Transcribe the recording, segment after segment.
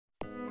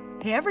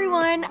Hey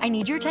everyone, I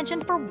need your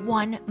attention for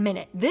 1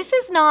 minute. This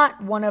is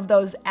not one of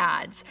those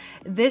ads.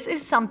 This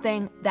is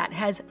something that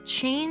has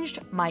changed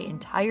my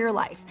entire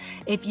life.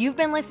 If you've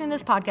been listening to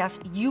this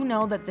podcast, you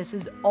know that this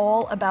is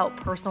all about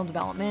personal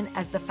development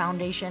as the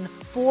foundation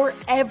for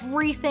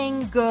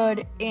everything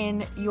good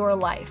in your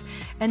life.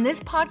 And this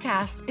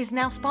podcast is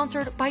now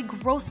sponsored by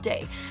Growth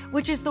Day,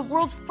 which is the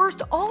world's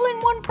first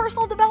all-in-one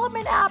personal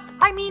development app.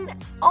 I mean,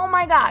 oh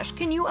my gosh,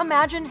 can you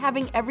imagine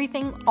having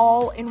everything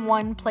all in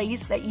one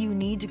place that you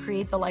need to create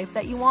the life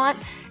that you want?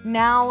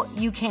 Now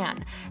you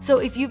can. So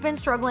if you've been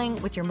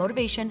struggling with your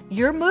motivation,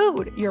 your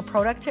mood, your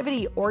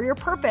productivity, or your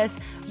purpose,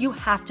 you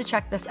have to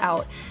check this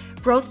out.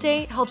 Growth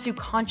Day helps you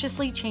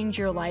consciously change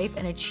your life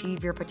and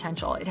achieve your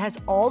potential. It has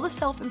all the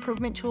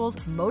self-improvement tools,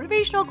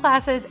 motivational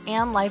classes,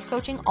 and life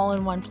coaching all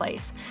in one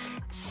place.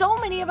 So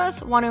many of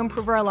us want to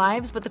improve our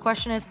lives, but the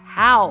question is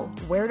how?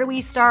 Where do we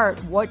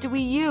start? What do we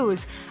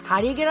use?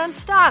 How do you get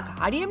unstuck?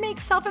 How do you make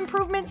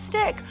self-improvement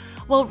stick?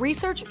 Well,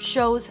 research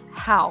shows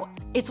how.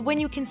 It's when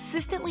you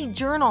consistently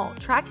journal,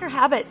 track your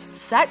habits,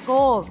 set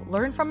goals,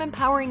 learn from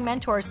empowering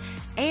mentors,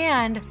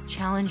 and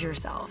challenge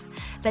yourself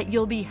that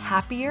you'll be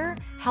happier,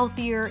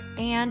 healthier,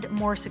 and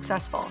more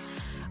successful.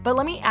 But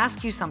let me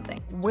ask you something.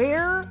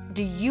 Where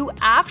do you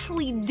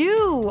actually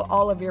do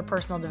all of your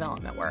personal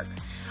development work?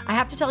 I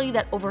have to tell you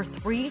that over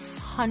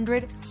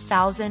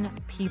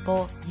 300,000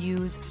 people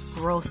use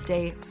Growth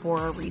Day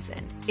for a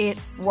reason. It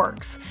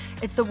works.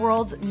 It's the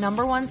world's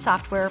 #1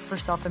 software for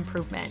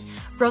self-improvement.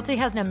 Growth Day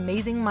has an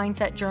amazing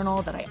mindset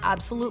journal that I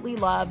absolutely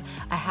love,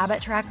 a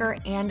habit tracker,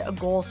 and a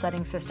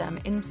goal-setting system.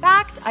 In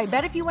fact, I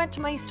bet if you went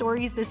to my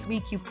stories this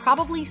week, you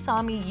probably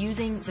saw me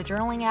using the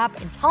journaling app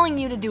and telling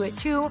you to do it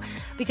too,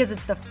 because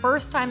it's the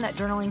first time that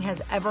journaling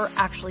has ever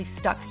actually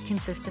stuck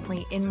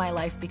consistently in my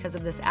life because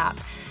of this app.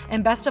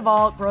 And best of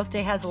all, Growth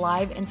Day has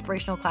live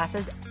inspirational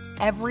classes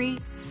every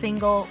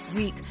single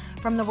week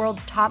from the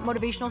world's top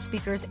motivational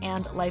speakers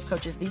and life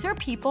coaches. These are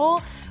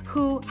people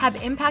who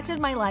have impacted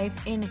my life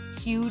in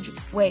huge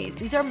ways.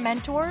 These are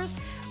mentors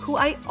who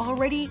I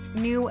already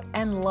knew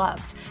and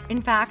loved.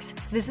 In fact,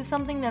 this is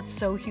something that's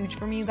so huge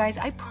for me, you guys.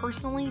 I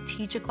personally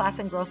teach a class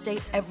in Growth Day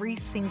every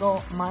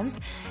single month,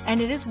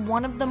 and it is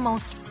one of the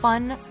most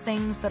fun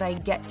things that I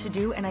get to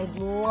do, and I'd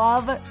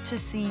love to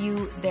see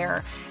you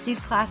there.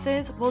 These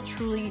classes will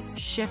truly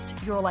shift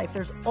your life.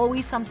 There's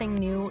always something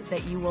new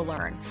that you will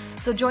learn.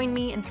 So join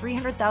me and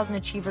 300,000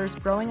 achievers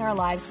growing our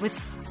lives with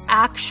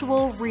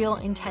actual real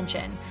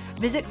intention.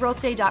 Visit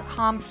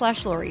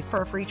growthday.com/Lori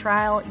for a free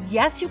trial.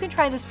 Yes, you can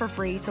try this for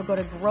free. So go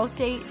to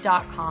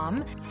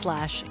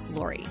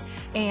growthday.com/Lori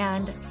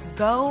and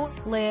go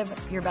live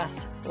your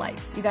best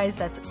life. You guys,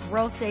 that's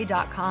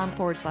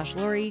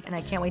growthday.com/Lori. And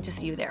I can't wait to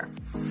see you there.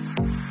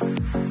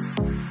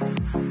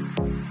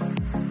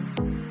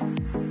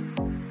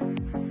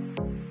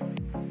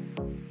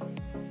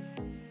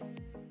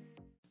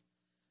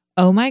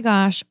 Oh my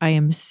gosh, I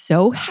am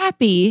so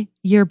happy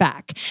you're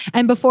back.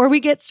 And before we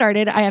get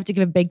started, I have to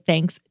give a big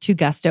thanks to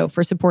Gusto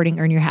for supporting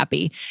Earn Your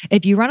Happy.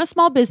 If you run a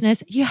small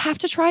business, you have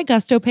to try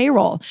Gusto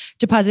Payroll.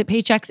 Deposit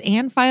paychecks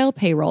and file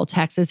payroll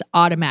taxes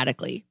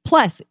automatically.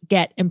 Plus,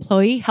 get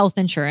employee health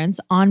insurance,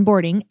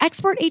 onboarding,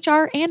 expert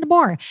HR, and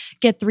more.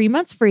 Get 3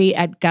 months free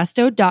at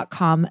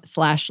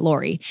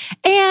gusto.com/Lori.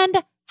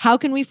 And how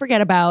can we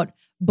forget about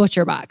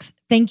ButcherBox?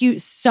 Thank you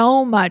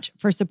so much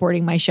for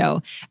supporting my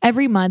show.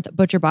 Every month,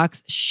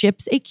 ButcherBox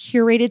ships a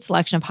curated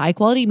selection of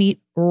high-quality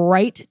meat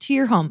right to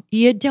your home.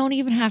 You don't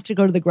even have to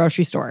go to the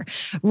grocery store.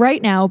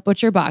 Right now,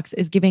 ButcherBox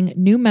is giving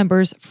new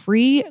members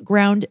free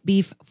ground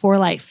beef for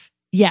life.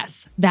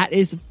 Yes, that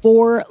is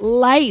for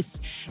life.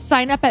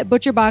 Sign up at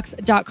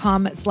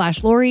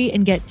butcherbox.com/Lori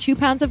and get 2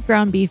 pounds of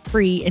ground beef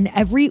free in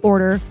every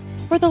order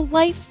for the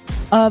life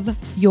of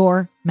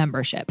your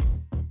membership.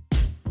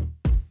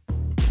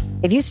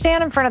 If you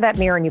stand in front of that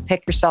mirror and you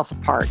pick yourself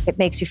apart, it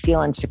makes you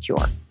feel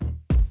insecure.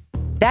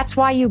 That's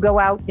why you go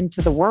out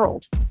into the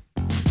world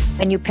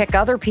and you pick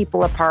other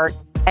people apart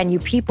and you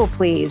people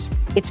please.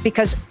 It's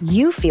because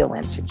you feel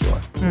insecure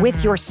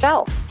with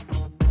yourself.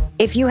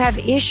 If you have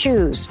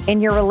issues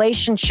in your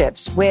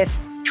relationships with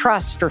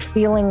trust or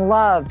feeling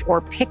loved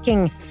or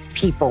picking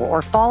people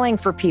or falling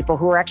for people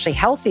who are actually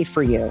healthy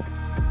for you,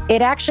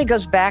 it actually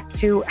goes back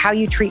to how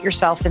you treat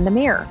yourself in the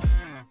mirror.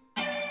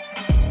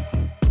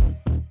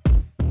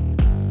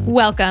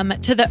 Welcome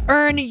to the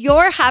Earn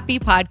Your Happy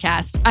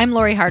podcast. I'm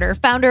Lori Harder,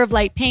 founder of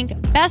Light Pink,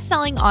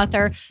 best-selling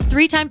author,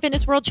 3-time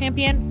fitness world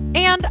champion,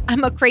 and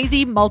I'm a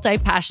crazy,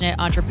 multi-passionate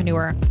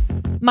entrepreneur.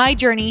 My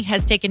journey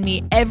has taken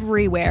me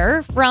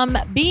everywhere, from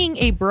being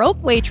a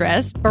broke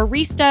waitress,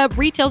 barista,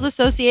 retail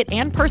associate,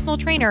 and personal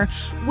trainer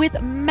with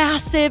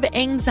massive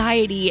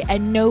anxiety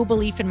and no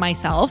belief in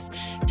myself,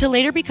 to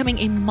later becoming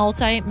a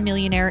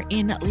multi-millionaire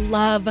in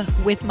love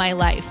with my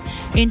life.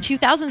 In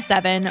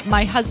 2007,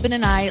 my husband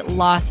and I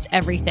lost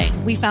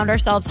everything. We found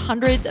ourselves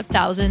hundreds of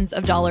thousands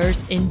of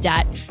dollars in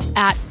debt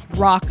at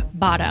rock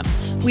bottom.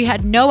 We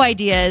had no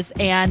ideas,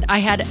 and I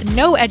had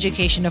no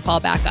education to fall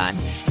back on.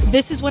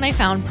 This is when I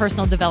found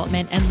personal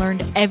development and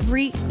learned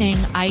everything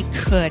I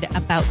could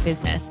about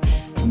business.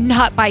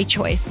 not by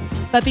choice,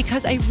 but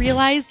because I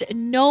realized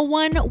no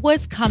one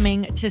was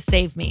coming to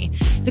save me.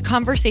 The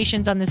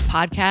conversations on this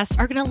podcast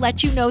are going to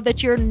let you know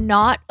that you're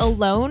not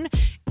alone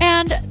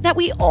and that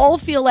we all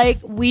feel like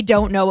we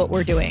don't know what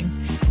we're doing.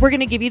 We're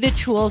going to give you the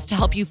tools to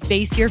help you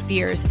face your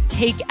fears,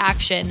 take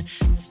action,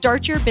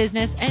 start your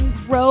business, and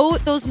grow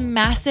those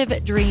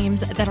massive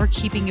dreams that are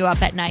keeping you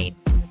up at night.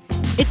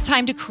 It's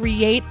time to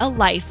create a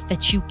life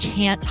that you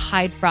can't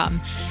hide from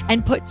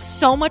and put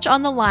so much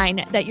on the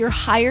line that your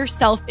higher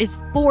self is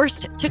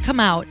forced to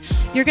come out.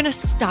 You're going to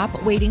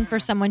stop waiting for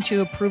someone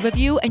to approve of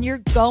you, and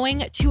you're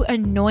going to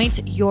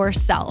anoint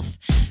yourself.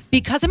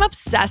 Because I'm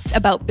obsessed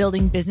about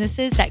building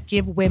businesses that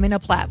give women a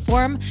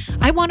platform,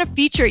 I want to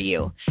feature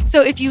you.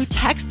 So if you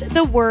text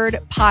the word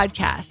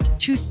podcast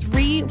to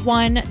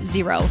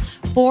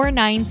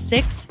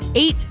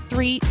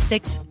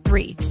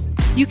 310-496-8363,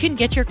 you can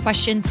get your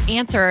questions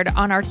answered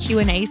on our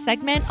Q&A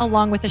segment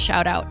along with a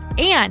shout out.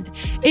 And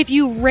if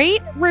you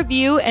rate,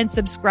 review, and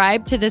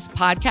subscribe to this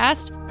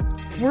podcast,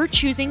 we're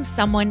choosing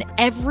someone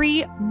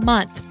every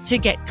month to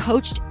get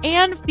coached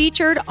and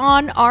featured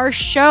on our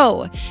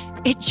show.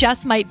 It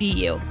just might be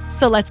you.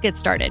 So let's get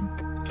started.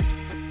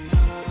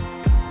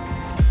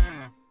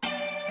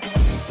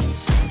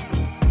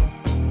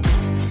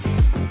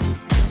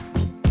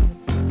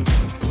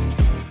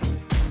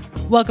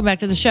 Welcome back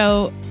to the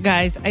show,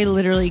 guys. I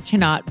literally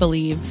cannot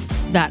believe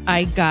that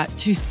I got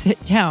to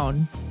sit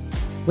down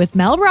with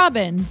Mel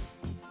Robbins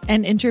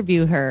and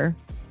interview her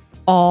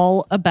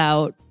all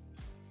about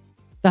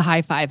the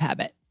high five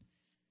habit.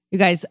 You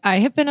guys, I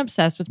have been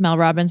obsessed with Mel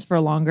Robbins for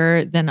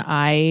longer than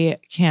I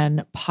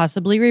can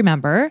possibly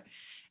remember.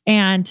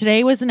 And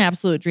today was an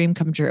absolute dream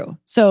come true.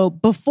 So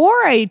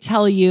before I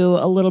tell you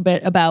a little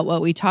bit about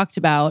what we talked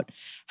about,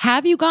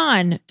 have you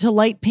gone to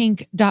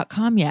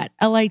litepink.com yet?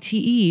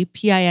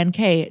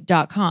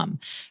 LITEPINK.com.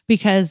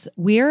 Because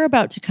we're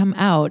about to come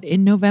out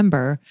in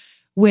November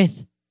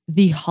with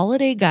the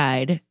holiday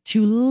guide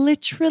to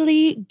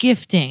literally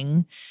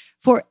gifting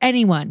for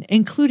anyone,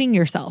 including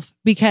yourself,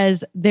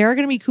 because there are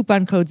going to be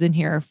coupon codes in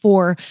here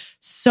for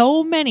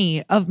so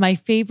many of my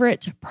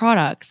favorite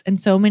products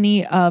and so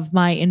many of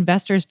my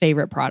investors'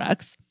 favorite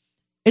products.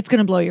 It's going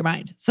to blow your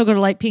mind. So go to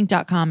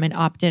litepink.com and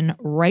opt in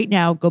right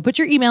now. Go put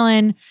your email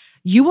in.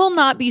 You will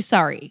not be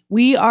sorry.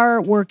 We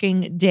are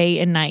working day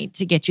and night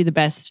to get you the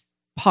best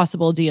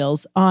possible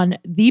deals on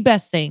the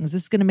best things.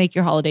 This is going to make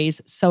your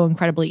holidays so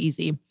incredibly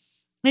easy.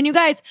 And you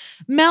guys,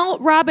 Mel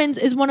Robbins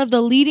is one of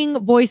the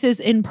leading voices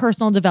in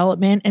personal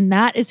development, and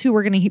that is who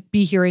we're going to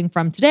be hearing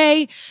from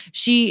today.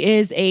 She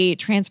is a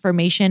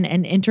transformation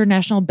and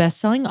international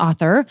best-selling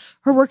author.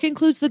 Her work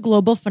includes the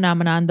global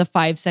phenomenon, The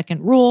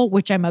 5-Second Rule,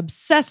 which I'm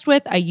obsessed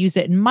with. I use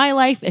it in my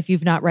life. If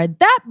you've not read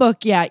that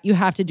book yet, you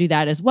have to do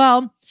that as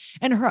well.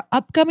 And her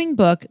upcoming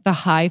book, The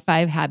High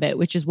Five Habit,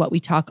 which is what we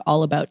talk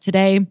all about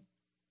today.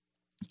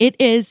 It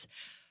is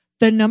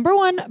the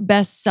 #1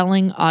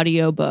 best-selling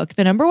audiobook,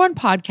 the #1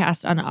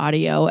 podcast on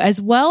audio, as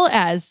well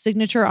as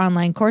signature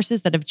online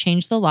courses that have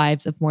changed the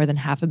lives of more than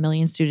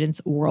 500,000 students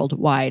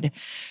worldwide.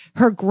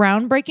 Her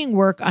groundbreaking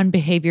work on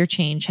behavior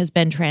change has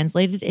been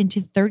translated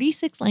into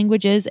 36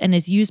 languages and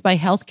is used by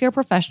healthcare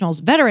professionals,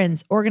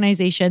 veterans,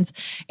 organizations,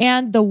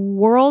 and the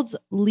world's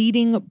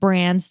leading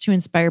brands to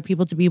inspire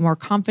people to be more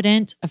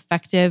confident,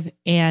 effective,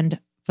 and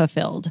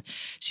fulfilled.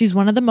 She's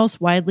one of the most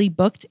widely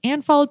booked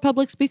and followed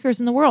public speakers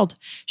in the world.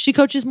 She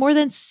coaches more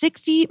than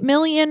 60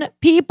 million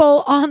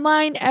people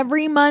online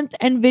every month,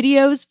 and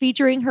videos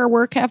featuring her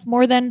work have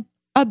more than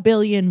 1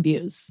 billion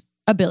views.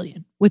 1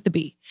 billion with the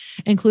B,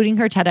 including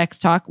her TEDx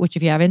talk, which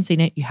if you haven't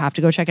seen it, you have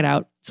to go check it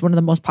out. It's one of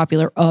the most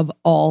popular of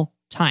all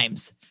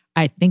times.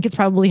 I think it's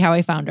probably how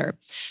I found her.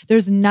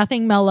 There's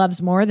nothing Mel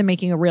loves more than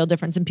making a real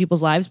difference in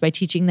people's lives by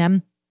teaching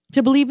them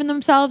to believe in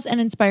themselves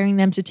and inspiring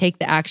them to take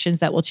the actions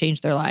that will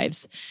change their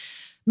lives.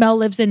 Mel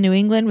lives in New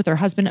England with her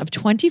husband of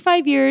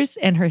 25 years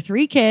and her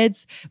 3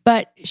 kids,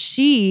 but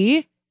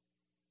she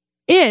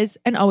is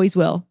and always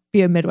will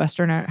be a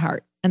Midwesterner at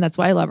heart. And that's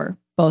why I love her,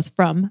 both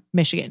from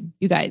Michigan.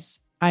 You guys,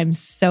 I'm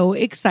so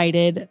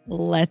excited.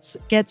 Let's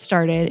get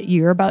started.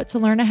 You're about to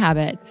learn a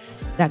habit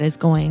that is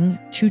going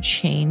to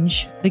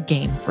change the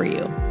game for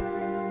you.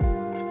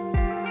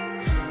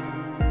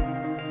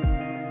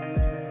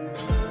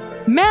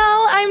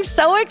 Mel, I'm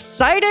so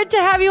excited to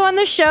have you on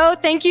the show.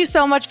 Thank you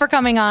so much for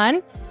coming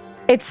on.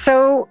 It's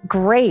so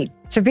great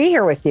to be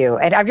here with you.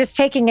 And I'm just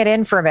taking it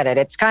in for a minute.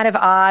 It's kind of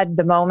odd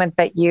the moment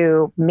that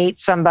you meet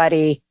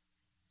somebody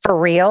for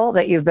real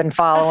that you've been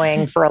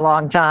following for a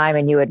long time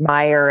and you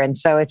admire. And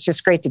so it's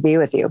just great to be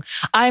with you.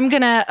 I'm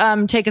going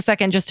to take a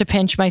second just to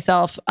pinch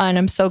myself. And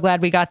I'm so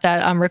glad we got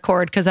that on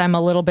record because I'm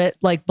a little bit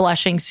like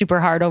blushing super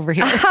hard over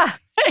here.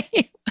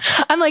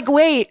 I'm like,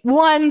 wait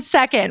 1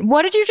 second.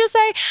 What did you just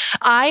say?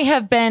 I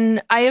have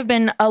been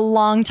a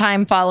long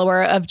time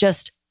follower of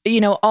just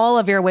all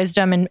of your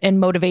wisdom and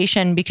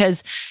motivation,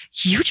 because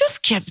you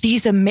just give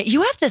these,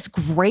 you have this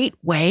great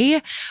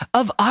way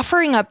of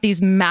offering up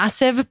these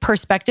massive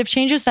perspective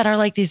changes that are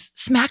like these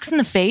smacks in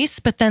the face,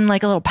 but then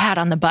like a little pat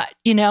on the butt,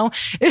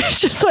 It's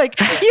just like,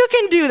 you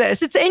can do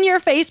this. It's in your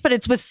face, but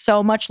it's with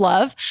so much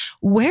love.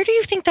 Where do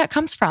you think that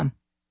comes from?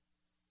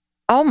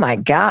 Oh my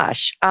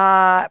gosh.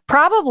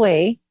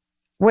 Probably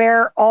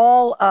where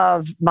all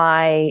of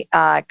my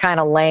kind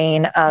of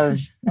lane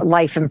of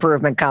life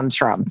improvement comes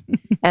from.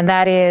 And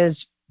that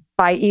is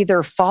by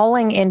either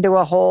falling into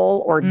a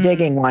hole or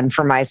digging one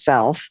for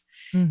myself,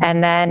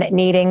 and then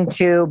needing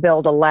to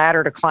build a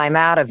ladder to climb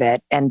out of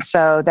it. And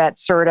so that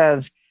sort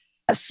of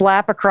a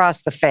slap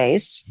across the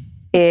face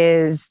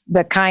is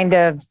the kind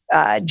of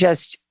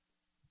just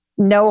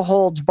no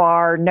holds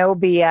bar, no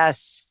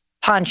BS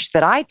punch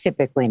that I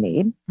typically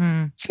need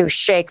to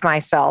shake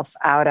myself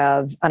out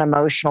of an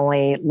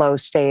emotionally low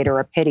state or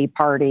a pity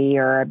party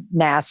or a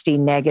nasty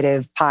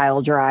negative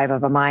pile drive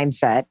of a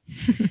mindset.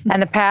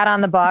 And the pat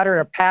on the butt or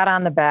a pat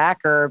on the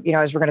back, or,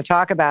 as we're going to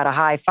talk about, a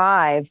high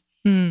five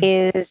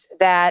is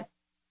that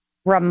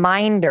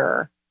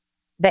reminder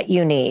that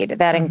you need,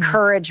 that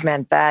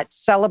encouragement, that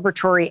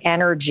celebratory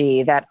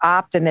energy, that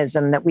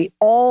optimism that we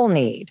all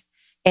need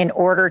in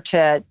order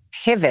to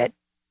pivot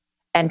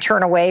and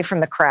turn away from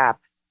the crap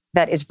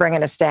that is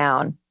bringing us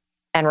down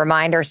and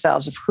remind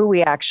ourselves of who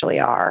we actually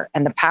are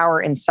and the power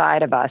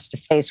inside of us to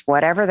face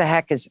whatever the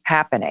heck is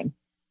happening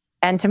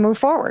and to move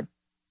forward.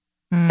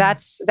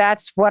 That's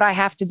what I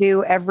have to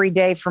do every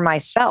day for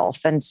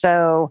myself. And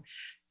so,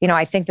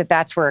 I think that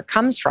that's where it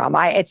comes from.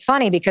 It's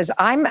funny because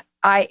I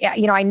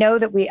know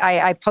that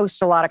I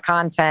post a lot of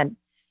content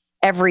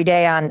every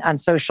day on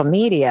social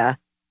media.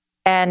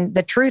 And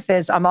the truth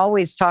is I'm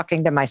always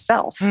talking to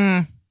myself.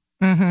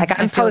 Like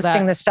I'm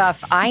posting the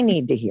stuff I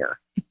need to hear.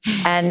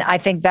 And I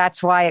think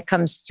that's why it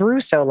comes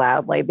through so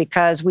loudly,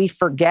 because we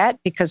forget,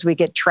 because we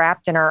get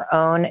trapped in our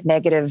own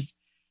negative,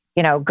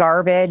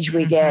 garbage.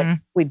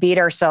 We beat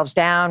ourselves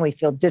down. We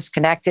feel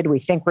disconnected. We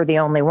think we're the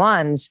only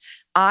ones.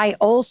 I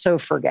also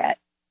forget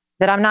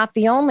that I'm not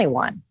the only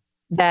one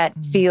that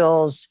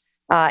feels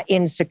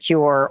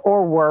insecure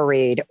or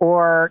worried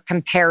or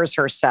compares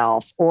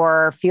herself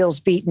or feels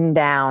beaten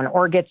down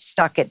or gets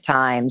stuck at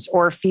times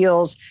or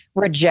feels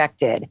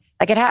rejected.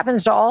 Like it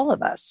happens to all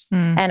of us.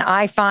 And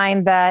I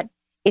find that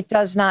it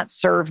does not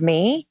serve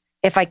me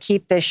if I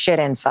keep this shit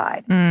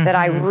inside, that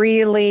I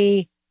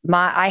really,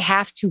 I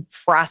have to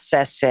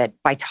process it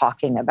by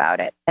talking about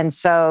it. And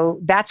so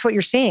that's what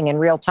you're seeing in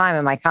real time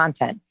in my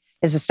content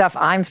is the stuff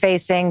I'm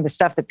facing, the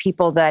stuff that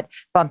people that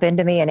bump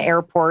into me in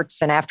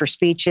airports and after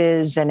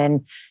speeches and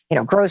in,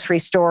 grocery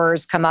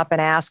stores come up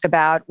and ask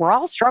about. We're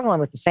all struggling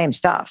with the same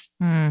stuff.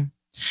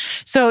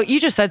 So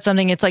you just said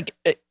something. It's like,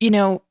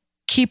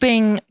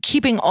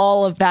 keeping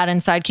all of that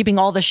inside, keeping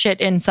all the shit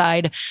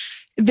inside.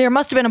 There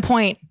must have been a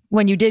point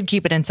when you did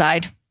keep it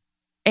inside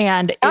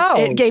and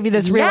it gave you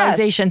this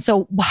realization. Yes.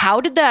 So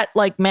how did that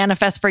like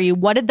manifest for you?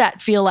 What did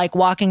that feel like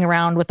walking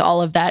around with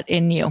all of that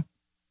in you?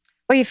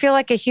 Well, you feel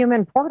like a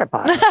human porta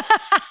potty.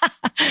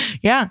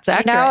 Yeah, it's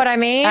accurate. You know what I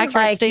mean?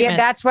 Accurate statement.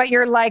 That's what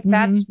you're like.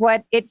 That's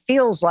what it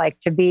feels like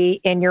to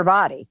be in your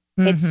body.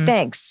 It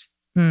stinks.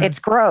 It's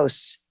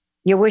gross.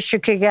 You wish you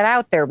could get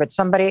out of there, but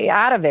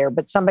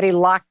somebody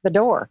locked the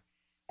door.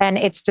 And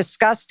it's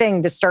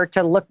disgusting to start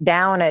to look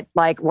down at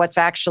like what's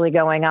actually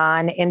going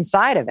on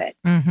inside of it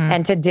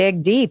and to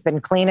dig deep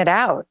and clean it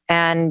out.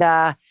 And,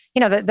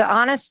 the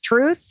honest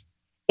truth,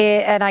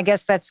 and I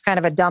guess that's kind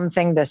of a dumb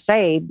thing to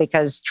say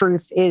because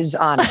truth is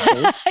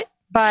honesty.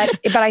 but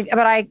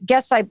I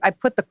guess I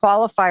put the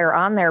qualifier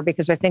on there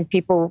because I think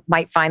people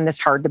might find this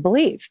hard to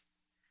believe.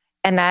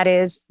 And that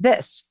is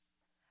this.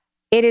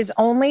 It is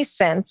only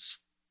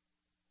since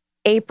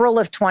April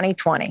of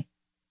 2020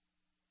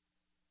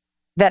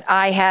 that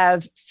I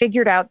have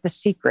figured out the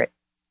secret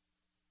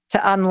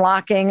to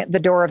unlocking the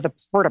door of the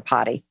porta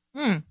potty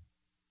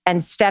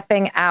and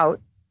stepping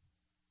out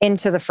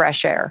into the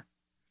fresh air.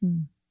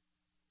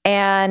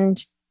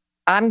 And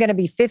I'm going to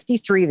be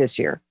 53 this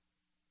year.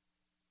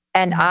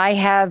 And I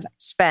have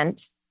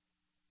spent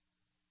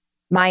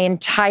my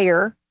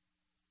entire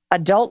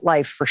adult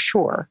life for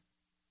sure.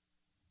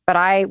 But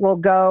I will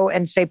go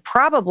and say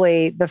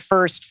probably the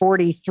first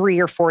 43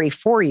 or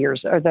 44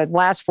 years, or the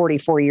last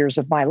 44 years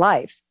of my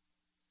life,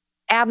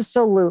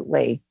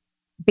 absolutely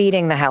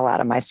beating the hell out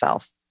of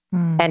myself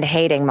and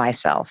hating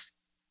myself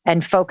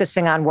and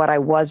focusing on what I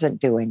wasn't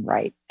doing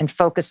right and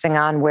focusing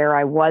on where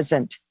I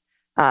wasn't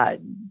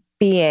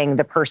being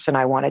the person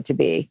I wanted to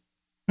be.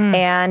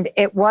 And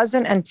it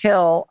wasn't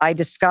until I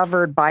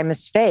discovered by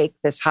mistake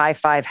this high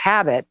five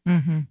habit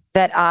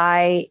that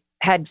I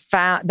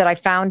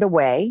found a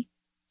way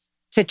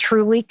to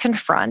truly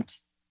confront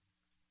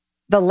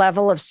the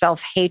level of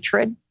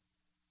self-hatred,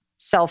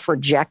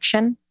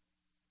 self-rejection,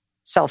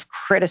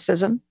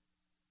 self-criticism,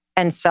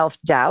 and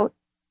self-doubt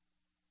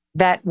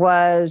that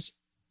was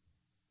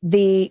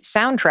the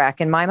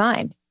soundtrack in my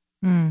mind.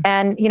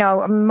 And,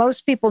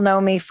 most people know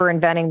me for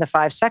inventing the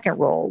 5-second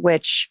rule,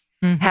 which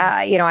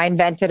I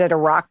invented at a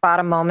rock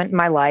bottom moment in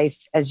my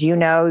life. As you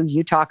know,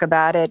 you talk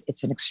about it.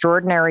 It's an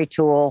extraordinary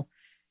tool.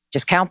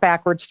 Just count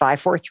backwards,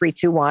 5, 4, 3,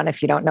 2, 1,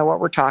 if you don't know what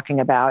we're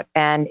talking about.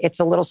 And it's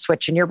a little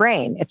switch in your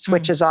brain. It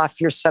switches off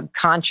your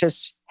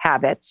subconscious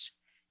habits,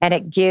 and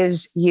it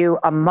gives you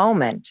a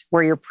moment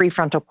where your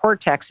prefrontal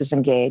cortex is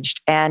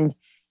engaged, and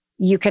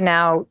you can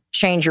now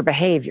change your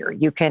behavior.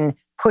 You can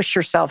push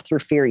yourself through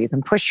fear. You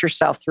can push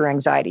yourself through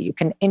anxiety. You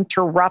can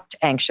interrupt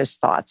anxious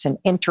thoughts and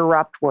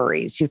interrupt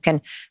worries. You can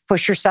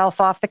push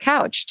yourself off the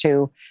couch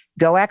to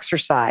go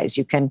exercise.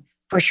 You can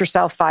push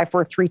yourself 5,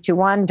 4, 3, 2,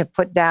 1 to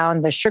put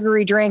down the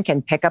sugary drink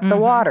and pick up the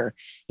water.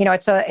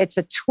 It's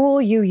a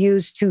tool you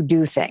use to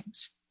do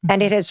things.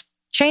 And it has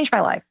changed my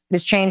life. It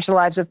has changed the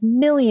lives of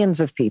millions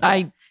of people.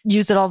 I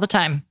use it all the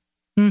time.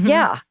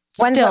 Yeah.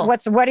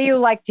 What do you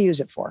like to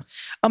use it for?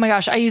 Oh my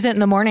gosh. I use it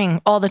in the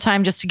morning all the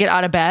time just to get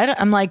out of bed.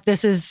 I'm like,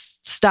 this is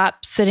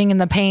stop sitting in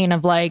the pain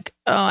of like,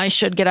 oh, I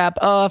should get up.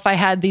 Oh, if I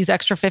had these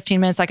extra 15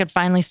 minutes, I could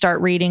finally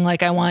start reading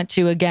like I want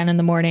to again in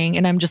the morning.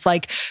 And I'm just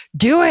like,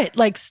 do it.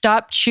 Like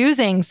stop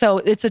choosing. So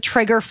it's a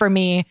trigger for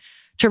me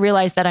to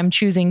realize that I'm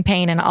choosing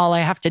pain, and all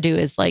I have to do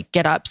is like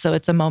get up. So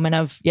it's a moment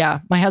of,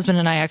 my husband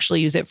and I actually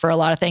use it for a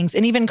lot of things,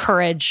 and even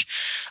courage.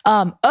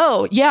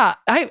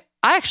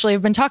 I actually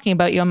have been talking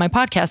about you on my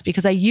podcast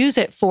because I use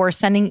it for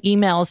sending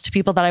emails to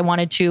people that I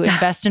wanted to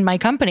invest in my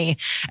company.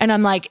 And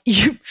I'm like,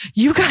 you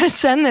got to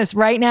send this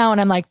right now. And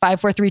I'm like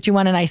 5, 4, 3, 2,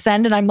 1. And I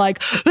send, and I'm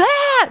like,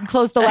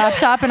 close the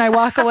laptop and I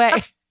walk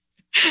away.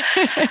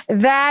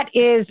 That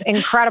is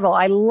incredible.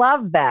 I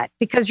love that,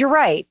 because you're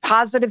right.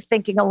 Positive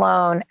thinking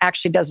alone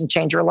actually doesn't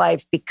change your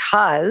life,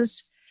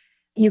 because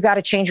you got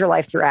to change your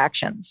life through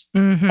actions.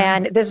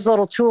 And this is a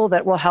little tool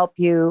that will help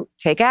you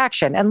take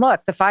action. And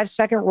look, the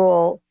 5-second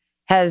rule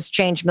has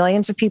changed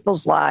millions of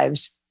people's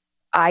lives.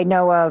 I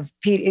know of,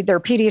 there are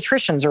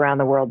pediatricians around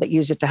the world that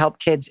use it to help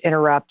kids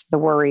interrupt the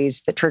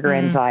worries that trigger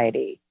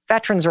anxiety.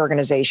 Veterans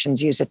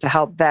organizations use it to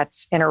help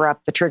vets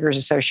interrupt the triggers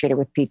associated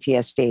with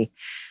PTSD.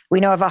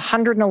 We know of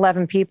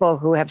 111 people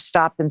who have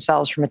stopped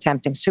themselves from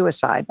attempting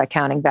suicide by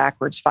counting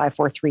backwards 5,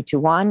 4, 3, 2,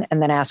 1,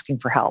 and then asking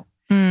for help.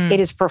 It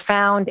is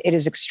profound. It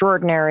is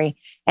extraordinary.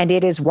 And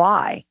it is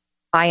why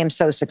I am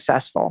so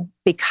successful,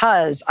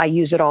 because I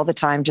use it all the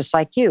time, just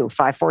like you.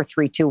 5, 4,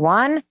 3, 2,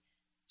 1,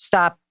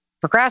 stop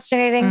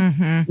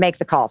procrastinating, make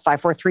the call.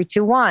 5, 4, 3,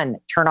 2, 1,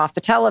 turn off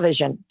the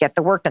television, get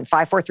the work done.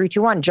 5, 4, 3,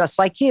 2, 1, just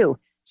like you.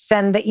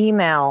 Send the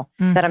email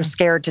that I'm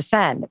scared to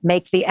send,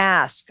 make the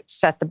ask,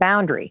 set the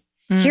boundary.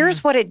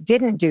 Here's what it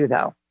didn't do,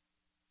 though.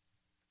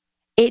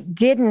 It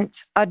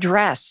didn't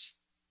address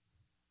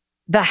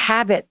the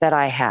habit that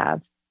I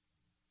have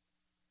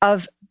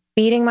of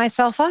beating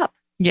myself up.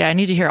 Yeah, I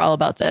need to hear all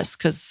about this,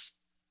 because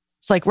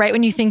it's like right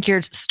when you think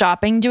you're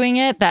stopping doing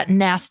it, that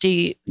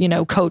nasty,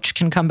 coach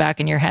can come back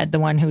in your head, the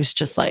one who's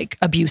just like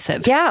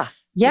abusive. Yeah,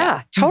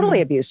 totally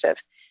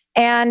abusive.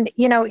 And,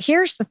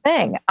 here's the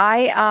thing.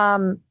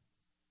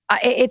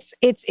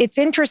 It's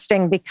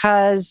interesting,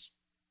 because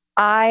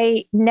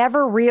I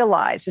never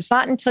realized, it's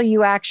not until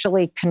you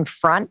actually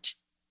confront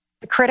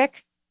the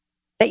critic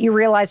that you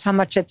realize how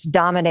much it's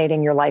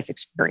dominating your life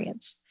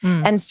experience.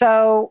 And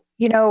so,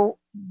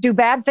 do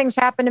bad things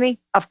happen to me?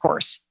 Of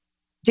course.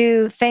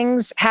 Do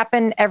things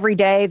happen every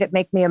day that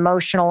make me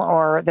emotional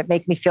or that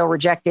make me feel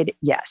rejected?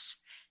 Yes.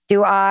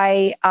 Do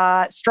I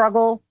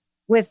struggle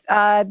with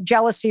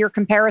jealousy or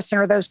comparison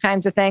or those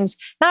kinds of things?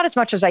 Not as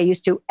much as I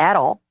used to at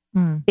all,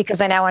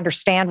 because I now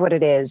understand what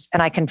it is,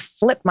 and I can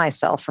flip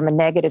myself from a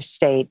negative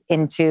state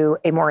into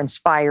a more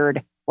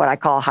inspired, what I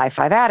call high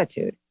five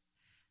attitude.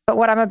 But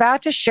what I'm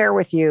about to share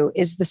with you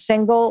is the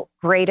single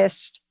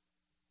greatest,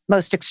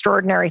 most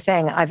extraordinary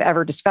thing I've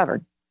ever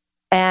discovered.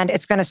 And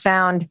it's going to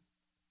sound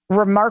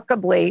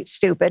remarkably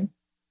stupid,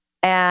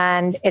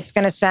 and it's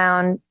going to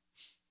sound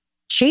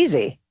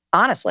cheesy,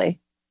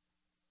 honestly.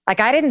 Like,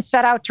 I didn't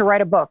set out to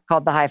write a book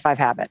called The High Five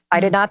Habit. I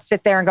did not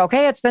sit there and go,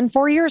 okay, it's been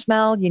 4 years,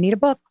 Mel. You need a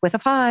book with a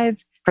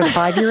 5 for the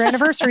 5-year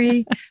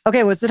anniversary.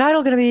 Okay, what's the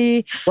title going to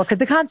be? What could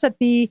the concept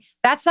be?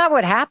 That's not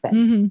what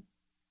happened.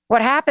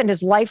 What happened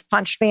is life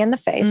punched me in the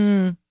face.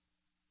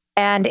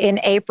 And in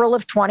April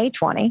of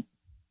 2020,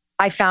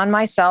 I found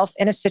myself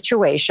in a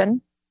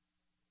situation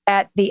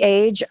at the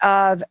age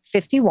of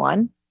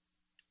 51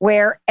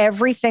 where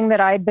everything that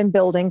I had been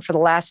building for the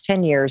last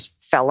 10 years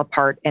fell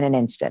apart in an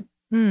instant.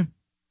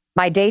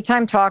 My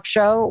daytime talk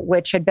show,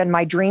 which had been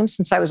my dream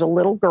since I was a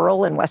little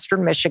girl in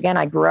Western Michigan.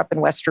 I grew up in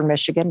Western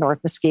Michigan, North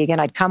Muskegon.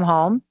 I'd come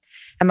home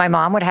and my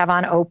mom would have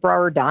on Oprah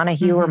or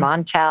Donahue or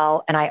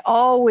Montel. And I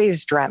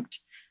always dreamt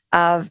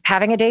of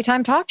having a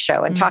daytime talk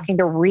show and talking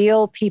to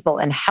real people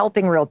and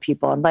helping real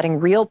people and letting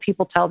real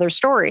people tell their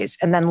stories,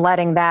 and then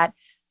letting that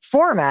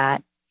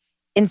format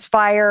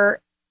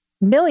inspire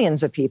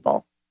millions of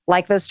people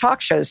like those talk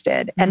shows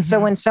did. And so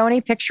when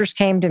Sony Pictures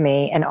came to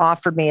me and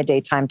offered me a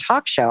daytime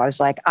talk show, I was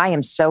like, I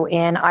am so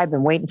in. I've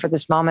been waiting for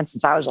this moment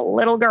since I was a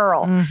little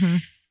girl.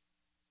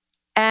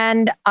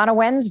 And on a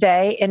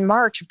Wednesday in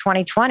March of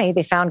 2020,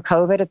 they found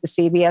COVID at the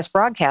CBS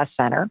Broadcast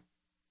Center,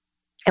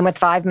 and with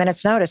 5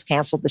 minutes notice,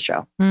 canceled the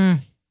show.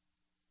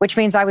 which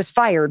means I was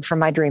fired from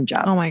my dream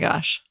job. Oh my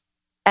gosh.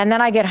 And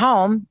then I get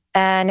home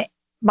and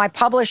my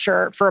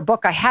publisher for a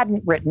book I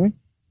hadn't written,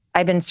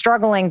 I'd been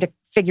struggling to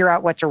figure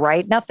out what to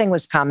write. Nothing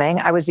was coming.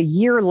 I was a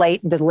year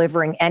late in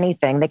delivering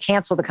anything. They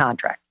canceled the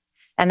contract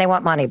and they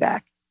want money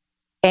back.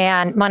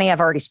 And money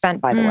I've already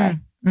spent, by the way.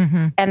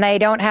 Mm-hmm. And they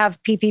don't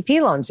have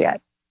PPP loans yet.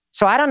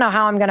 So I don't know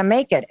how I'm going to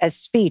make it as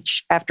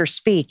speech after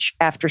speech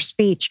after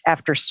speech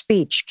after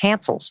speech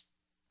cancels.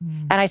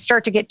 And I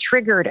start to get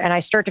triggered and I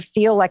start to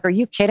feel like, are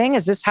you kidding?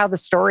 Is this how the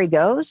story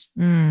goes?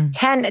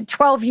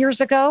 12 years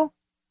ago,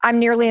 I'm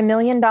nearly $1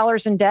 million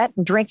in debt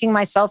and drinking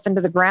myself into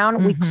the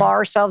ground. We claw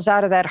ourselves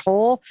out of that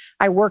hole.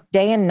 I work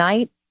day and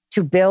night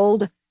to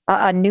build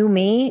a new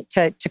me,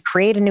 to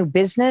create a new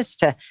business,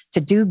 to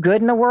do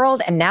good in the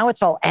world. And now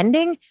it's all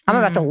ending. I'm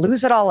about to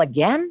lose it all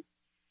again.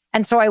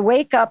 And so I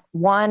wake up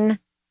one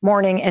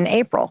morning in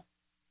April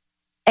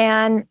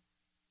and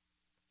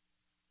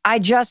I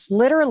just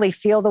literally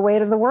feel the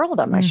weight of the world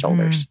on my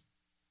shoulders.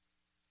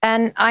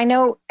 And I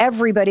know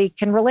everybody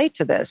can relate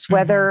to this,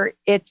 whether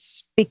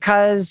it's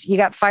because you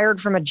got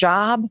fired from a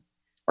job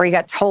or you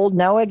got told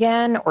no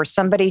again, or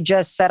somebody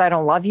just said, I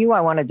don't love you, I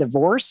want a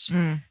divorce,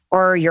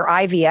 or your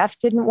IVF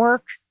didn't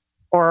work,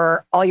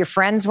 or all your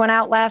friends went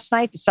out last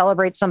night to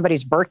celebrate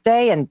somebody's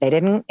birthday and they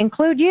didn't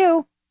include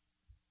you.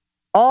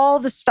 All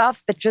the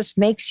stuff that just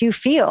makes you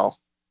feel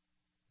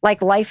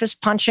like life is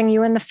punching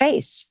you in the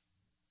face.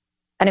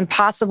 An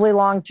impossibly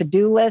long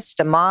to-do list,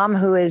 a mom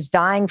who is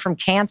dying from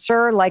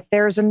cancer. Like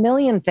there's a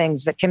million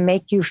things that can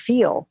make you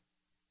feel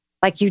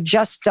like you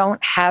just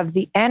don't have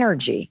the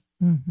energy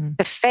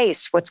to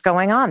face what's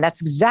going on.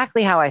 That's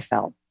exactly how I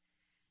felt.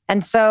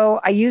 And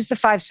so I use the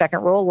 5-second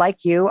rule.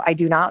 Like you, I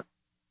do not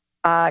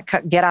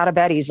get out of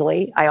bed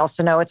easily. I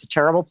also know it's a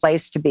terrible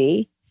place to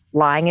be,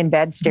 lying in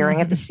bed,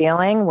 staring at the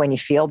ceiling when you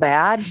feel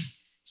bad.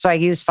 So I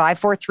use 5,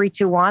 4, 3,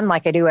 2, 1,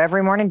 like I do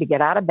every morning to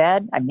get out of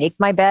bed. I make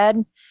my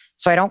bed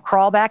so I don't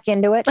crawl back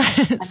into it.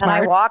 And then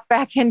I walk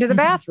back into the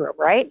bathroom,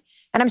 right?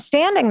 And I'm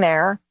standing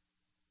there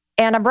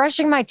and I'm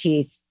brushing my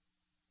teeth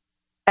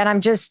and I'm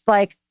just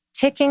like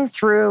ticking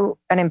through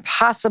an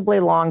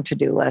impossibly long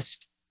to-do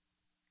list.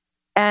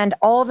 And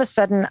all of a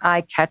sudden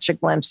I catch a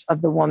glimpse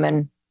of the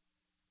woman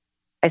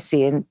I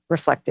see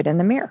reflected in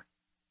the mirror.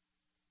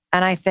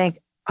 And I think,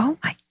 oh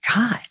my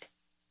God,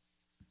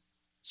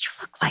 you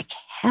look like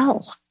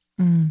hell.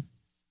 I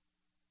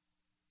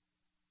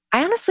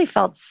honestly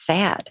felt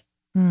sad.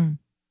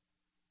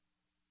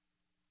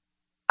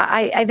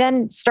 I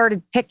then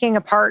started picking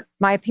apart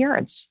my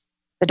appearance,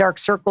 the dark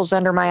circles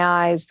under my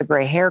eyes, the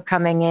gray hair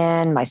coming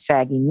in, my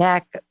saggy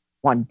neck,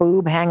 one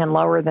boob hanging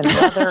lower than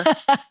the other.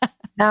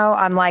 Now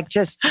I'm like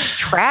just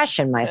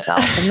trashing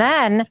myself. And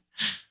then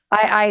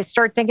I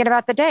start thinking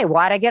about the day.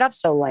 Why'd I get up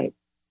so late?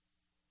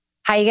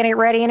 How are you going to get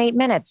ready in 8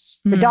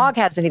 minutes? The dog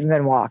hasn't even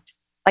been walked.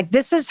 Like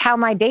this is how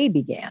my day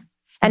began.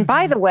 And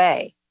by the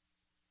way,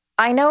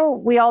 I know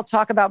we all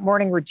talk about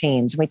morning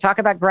routines and we talk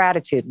about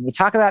gratitude and we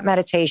talk about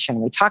meditation,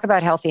 we talk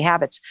about healthy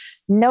habits.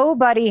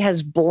 Nobody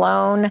has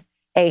blown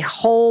a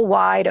hole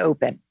wide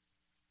open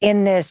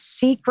in this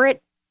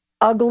secret,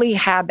 ugly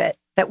habit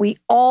that we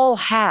all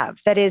have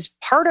that is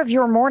part of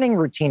your morning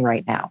routine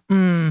right now.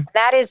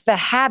 That is the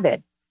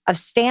habit of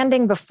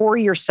standing before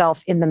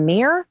yourself in the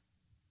mirror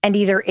and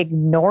either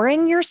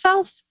ignoring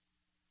yourself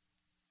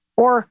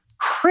or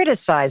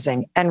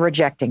criticizing and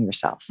rejecting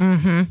yourself.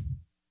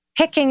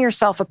 Picking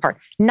yourself apart.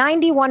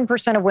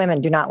 91% of women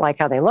do not like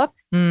how they look.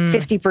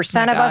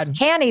 50% of us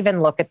can't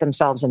even look at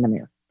themselves in the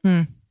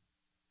mirror.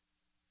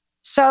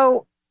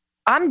 So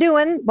I'm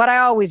doing what I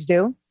always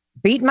do,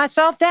 beating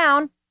myself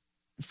down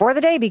before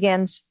the day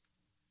begins.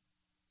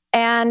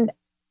 And,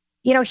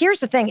 you know,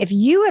 here's the thing. If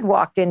you had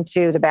walked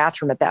into the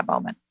bathroom at that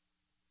moment,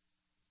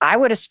 I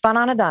would have spun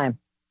on a dime.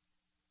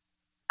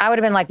 I would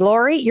have been like,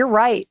 Lori, you're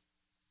right.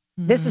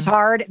 This is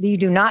hard. You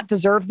do not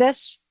deserve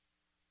this.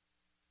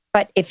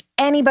 But if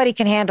anybody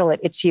can handle it,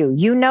 it's you.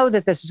 You know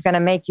that this is going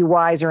to make you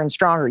wiser and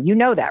stronger. You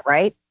know that,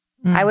 right?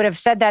 I would have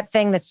said that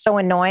thing that's so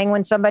annoying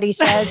when somebody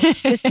says,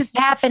 this is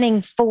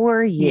happening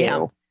for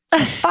you.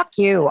 Yeah. Fuck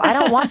you. I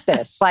don't want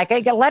this. Like,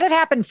 let it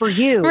happen for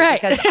you. Right.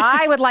 Because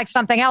I would like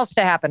something else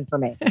to happen for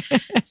me.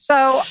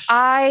 So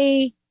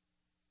I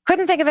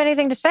couldn't think of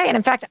anything to say. And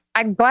in fact,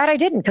 I'm glad I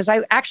didn't, because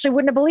I actually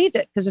wouldn't have believed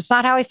it, because it's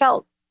not how I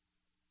felt.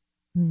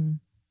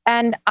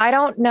 And I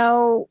don't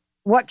know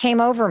what came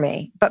over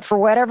me, but for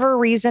whatever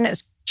reason,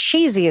 as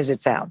cheesy as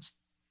it sounds,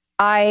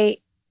 I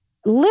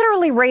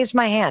literally raised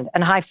my hand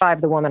and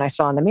high-fived the woman I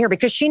saw in the mirror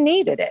because she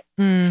needed it.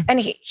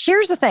 And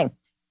here's the thing.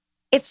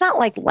 It's not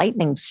like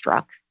lightning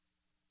struck.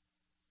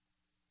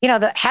 You know,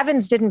 the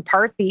heavens didn't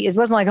part. It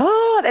wasn't like,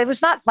 oh, it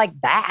was not like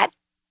that.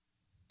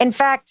 In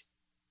fact,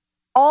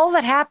 all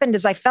that happened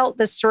is I felt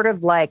this sort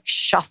of like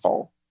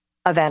shuffle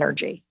of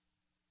energy.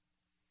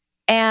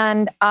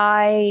 And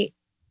I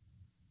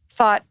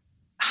thought,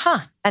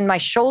 and my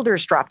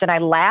shoulders dropped and I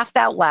laughed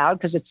out loud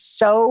because it's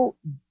so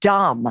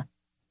dumb,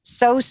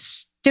 so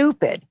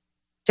stupid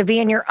to be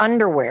in your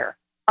underwear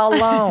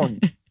alone,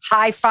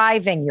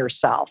 high-fiving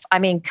yourself. I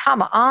mean,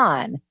 come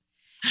on.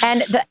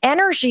 And the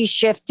energy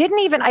shift I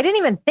didn't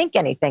even think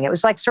anything. It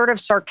was like sort of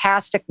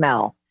sarcastic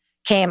Mel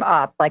came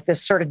up, like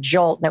this sort of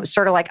jolt. And it was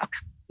sort of like,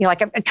 like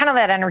kind of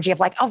that energy of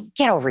like, oh,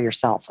 get over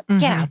yourself.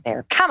 Get out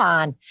there. Come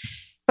on.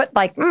 But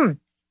like,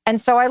 And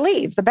so I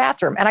leave the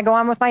bathroom and I go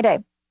on with my day.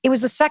 It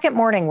was the second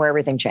morning where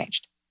everything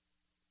changed.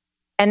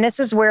 And this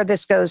is where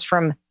this goes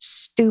from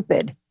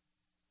stupid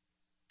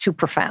to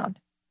profound.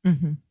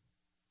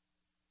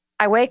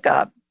 I wake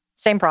up,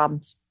 same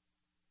problems,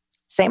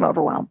 same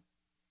overwhelm,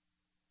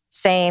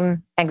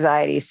 same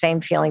anxiety,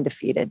 same feeling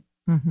defeated.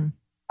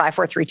 5,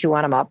 4, 3, 2,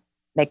 1, I'm up,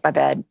 make my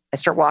bed. I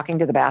start walking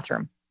to the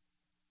bathroom.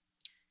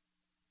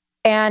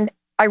 And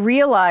I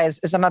realize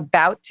as I'm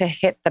about to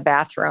hit the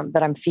bathroom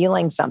that I'm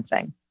feeling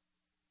something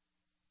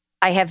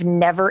I have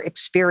never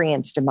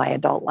experienced in my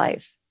adult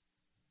life.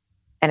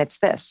 And it's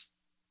this.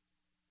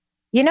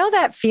 You know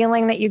that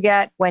feeling that you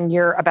get when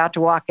you're about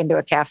to walk into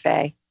a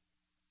cafe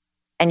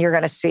and you're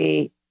going to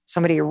see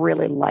somebody you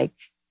really like?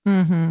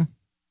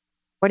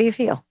 What do you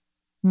feel?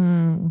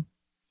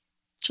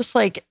 Just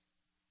like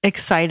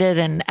excited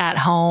and at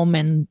home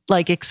and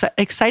like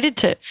excited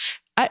to,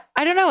 I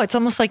don't know. It's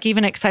almost like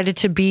even excited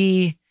to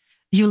be,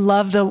 you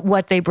love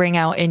what they bring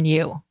out in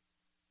you.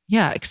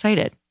 Yeah.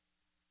 Excited.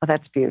 Oh,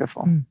 that's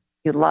beautiful.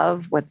 You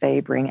love what they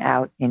bring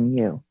out in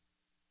you.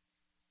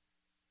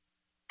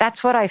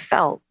 That's what I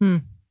felt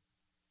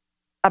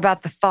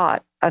about the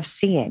thought of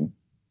seeing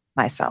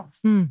myself.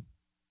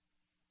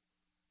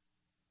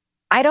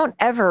 I don't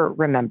ever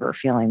remember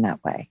feeling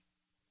that way.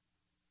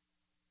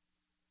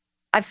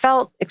 I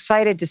felt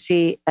excited to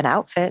see an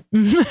outfit.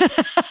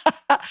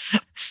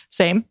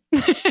 Same.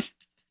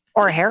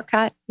 Or a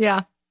haircut.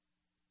 Yeah.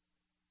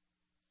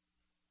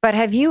 But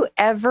have you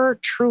ever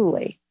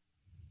truly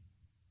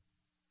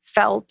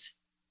felt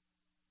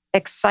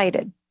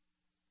excited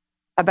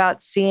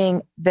about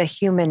seeing the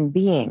human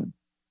being,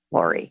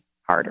 Lori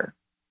Harder?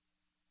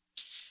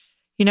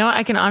 You know,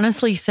 I can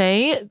honestly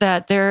say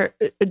that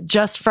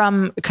just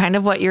from kind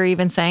of what you're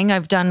even saying,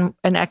 I've done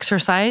an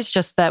exercise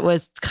just that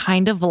was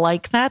kind of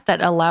like that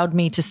allowed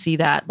me to see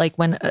that, like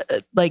when,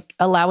 like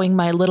allowing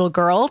my little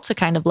girl to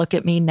kind of look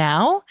at me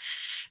now.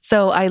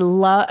 So I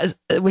love,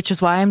 which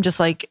is why I'm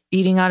just like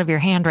eating out of your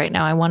hand right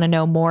now. I want to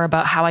know more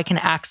about how I can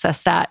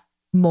access that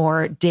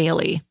more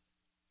daily.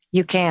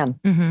 You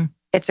can.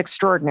 It's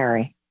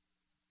extraordinary.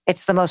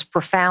 It's the most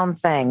profound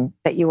thing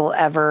that you will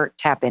ever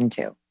tap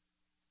into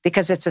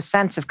because it's a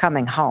sense of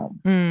coming home.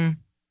 You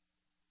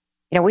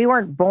know, we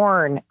weren't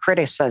born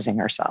criticizing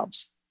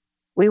ourselves.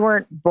 We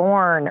weren't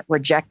born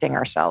rejecting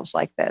ourselves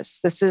like this.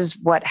 This is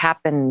what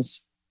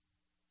happens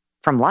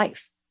from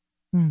life.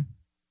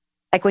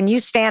 Like when you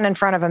stand in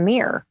front of a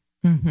mirror,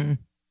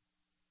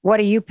 what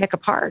do you pick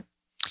apart?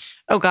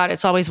 Oh God,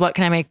 it's always, what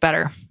can I make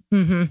better?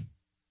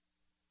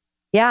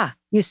 Yeah.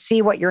 You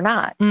see what you're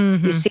not.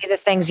 You see the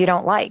things you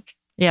don't like.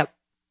 Yep.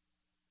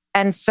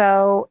 And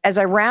so as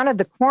I rounded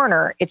the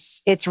corner,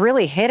 it's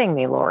really hitting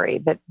me,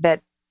 Lori,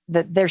 that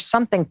there's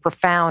something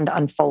profound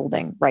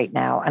unfolding right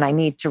now. And I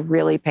need to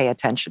really pay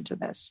attention to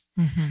this.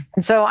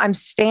 And so I'm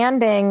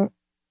standing,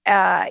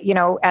 at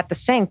the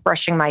sink,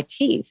 brushing my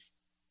teeth.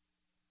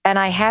 And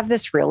I have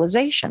this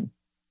realization.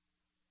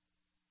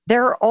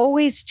 There are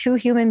always two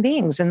human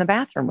beings in the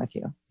bathroom with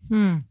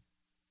you.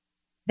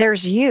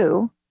 There's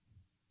you,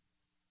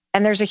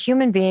 and there's a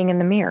human being in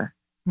the mirror.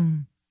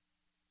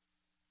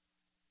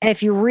 And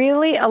if you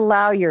really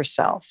allow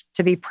yourself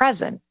to be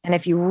present, and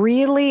if you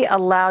really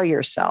allow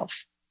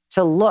yourself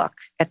to look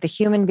at the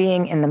human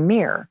being in the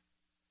mirror,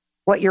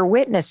 what you're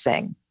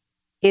witnessing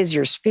is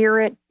your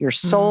spirit, your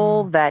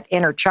soul, that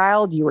inner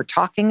child you were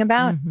talking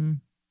about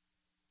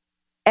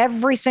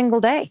every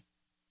single day.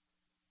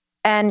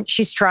 And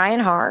she's trying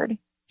hard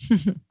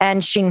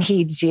and she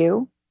needs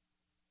you.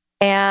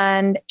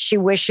 And she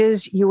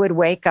wishes you would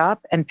wake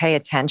up and pay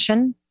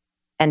attention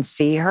and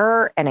see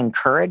her and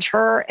encourage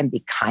her and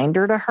be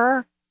kinder to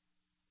her.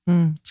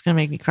 It's going to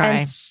make me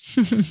cry.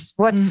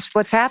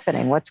 What's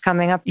happening? What's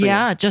coming up for you?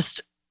 Yeah,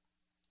 just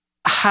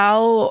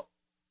how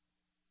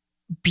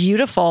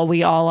beautiful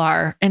we all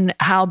are and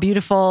how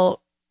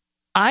beautiful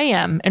I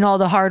am and all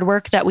the hard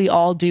work that we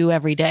all do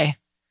every day.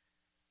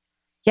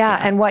 Yeah.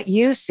 And what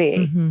you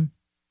see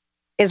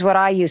is what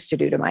I used to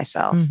do to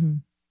myself.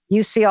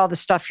 You see all the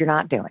stuff you're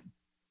not doing.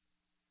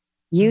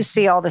 You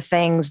see all the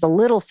things, the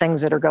little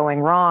things that are going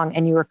wrong,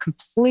 and you are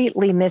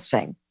completely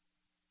missing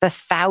the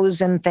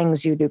 1,000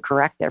 things you do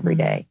correct every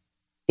day,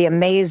 the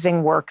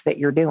amazing work that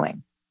you're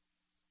doing.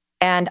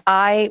 And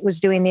I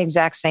was doing the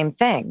exact same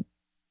thing.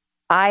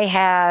 I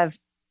have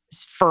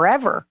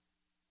forever,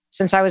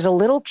 since I was a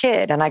little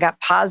kid and I got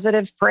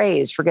positive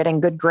praise for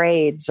getting good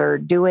grades or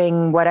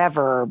doing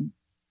whatever,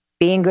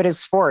 being good at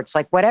sports,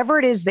 like whatever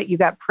it is that you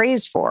got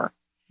praise for.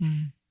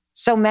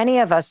 So many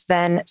of us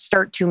then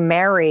start to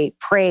marry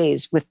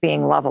praise with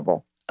being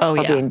lovable or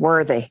being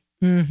worthy.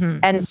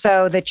 And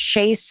so the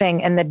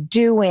chasing and the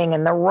doing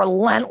and the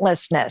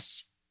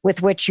relentlessness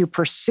with which you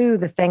pursue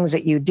the things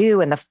that you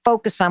do and the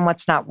focus on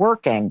what's not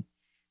working,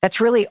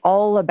 that's really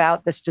all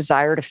about this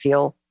desire to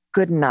feel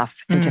good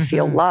enough and to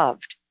feel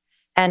loved.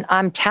 And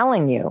I'm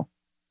telling you,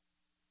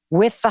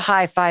 With the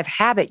high five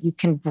habit, you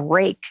can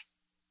break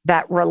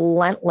that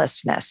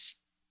relentlessness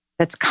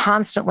that's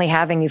constantly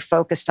having you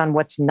focused on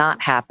what's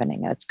not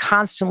happening. It's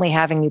constantly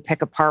having you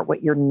pick apart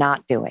what you're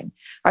not doing.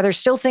 Are there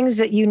still things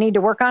that you need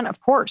to work on? Of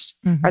course.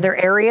 Mm-hmm. Are there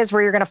areas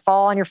where you're going to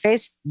fall on your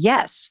face?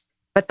 Yes.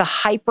 But the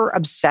hyper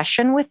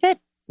obsession with it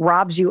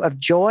robs you of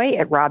joy.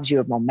 It robs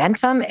you of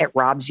momentum. It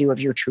robs you of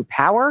your true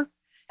power.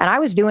 And I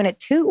was doing it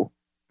too.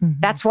 Mm-hmm.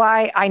 That's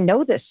why I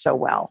know this so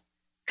well,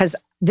 because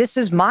this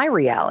is my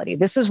reality.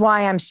 This is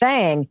why I'm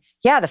saying,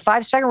 yeah, the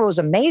 5-second rule was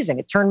amazing.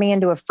 It turned me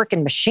into a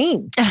freaking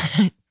machine.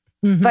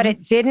 Mm-hmm. But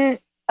it didn't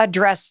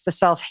address the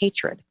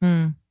self-hatred.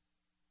 Mm.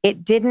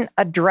 It didn't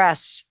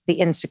address the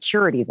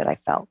insecurity that I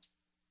felt.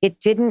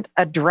 It didn't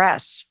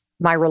address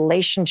my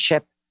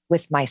relationship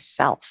with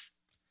myself.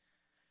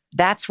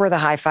 That's where the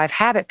high five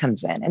habit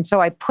comes in. And so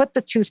I put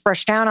the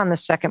toothbrush down on the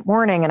second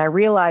morning and I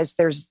realized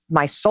there's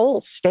my soul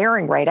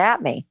staring right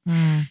at me.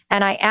 Mm.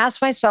 And I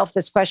asked myself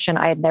this question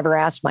I had never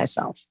asked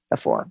myself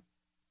before.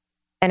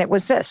 And it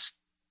was this: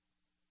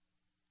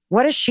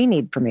 what does she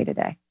need from me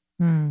today?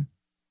 Mm.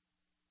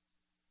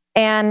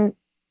 And,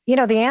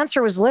 the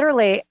answer was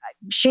literally,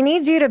 she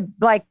needs you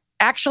to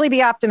actually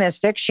be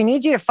optimistic. She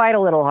needs you to fight a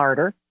little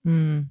harder.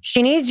 Mm.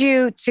 She needs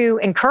you to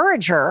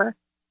encourage her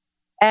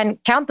and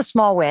count the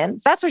small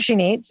wins. That's what she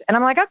needs. And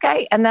I'm like,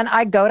 okay. And then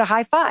I go to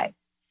high five.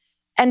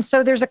 And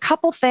so there's a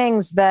couple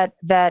things that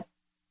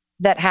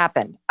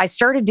happened. I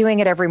started doing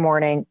it every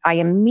morning. I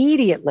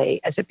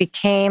immediately, as it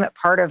became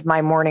part of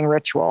my morning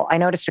ritual, I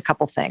noticed a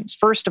couple things.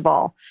 First of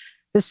all,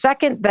 the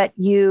second that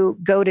you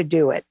go to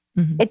do it,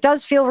 Mm-hmm. it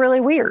does feel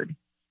really weird.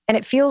 And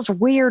it feels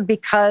weird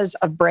because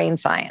of brain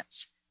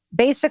science.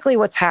 Basically,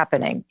 what's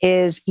happening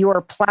is you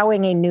are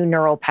plowing a new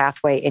neural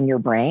pathway in your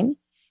brain.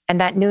 And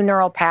that new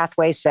neural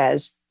pathway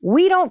says,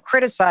 we don't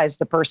criticize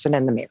the person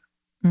in the mirror.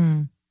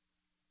 Mm.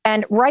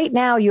 And right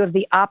now, you have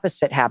the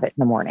opposite habit in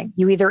the morning.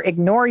 You either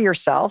ignore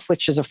yourself,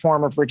 which is a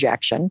form of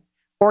rejection,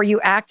 or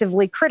you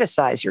actively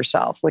criticize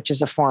yourself, which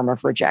is a form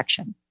of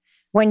rejection.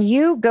 When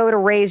you go to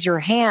raise your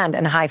hand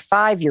and high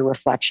five your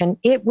reflection,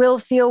 it will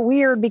feel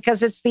weird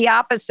because it's the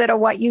opposite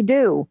of what you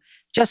do.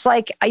 Just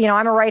like,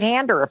 I'm a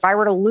right-hander. If I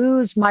were to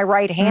lose my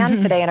right hand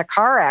Mm-hmm. today in a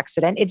car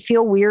accident, it'd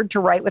feel weird to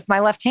write with my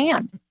left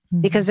hand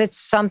Mm-hmm. because it's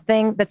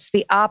something that's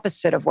the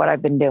opposite of what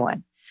I've been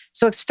doing.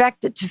 So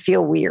expect it to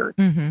feel weird.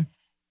 Mm-hmm.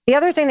 The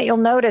other thing that you'll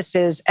notice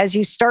is as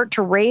you start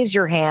to raise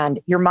your hand,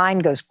 your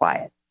mind goes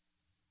quiet.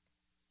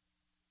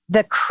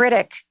 The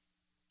critic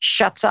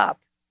shuts up.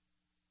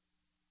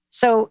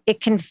 So it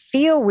can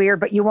feel weird,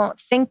 but you won't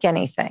think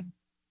anything.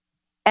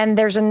 And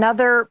there's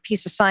another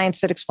piece of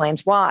science that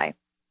explains why.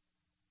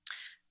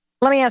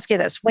 Let me ask you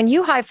this. When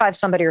you high five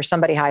somebody or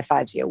somebody high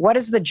fives you, what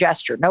is the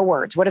gesture? No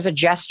words. What does a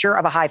gesture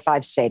of a high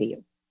five say to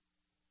you?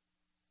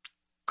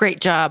 Great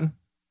job.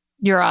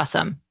 You're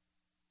awesome.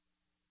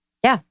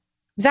 Yeah,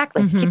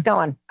 exactly. Mm-hmm. Keep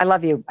going. I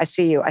love you. I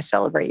see you. I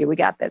celebrate you. We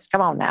got this.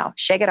 Come on now.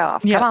 Shake it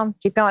off. Yep. Come on.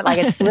 Keep going. Like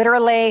it's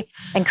literally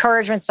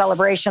encouragement,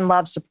 celebration,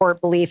 love, support,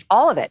 belief,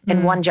 all of it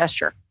in one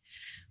gesture.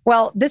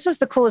 Well, this is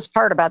the coolest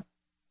part about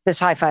this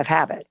high five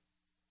habit.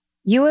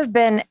 You have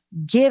been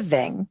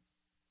giving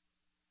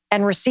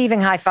and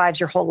receiving high fives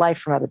your whole life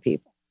from other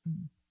people.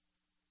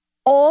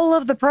 All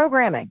of the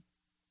programming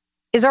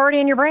is already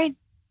in your brain.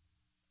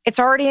 It's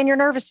already in your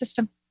nervous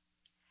system.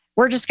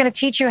 We're just going to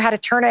teach you how to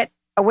turn it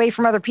away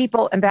from other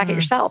people and back at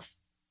yourself.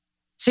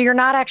 So you're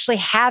not actually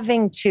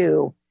having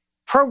to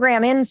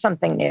program in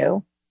something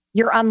new.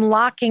 You're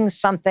unlocking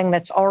something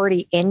that's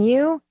already in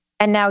you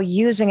and now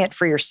using it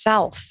for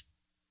yourself.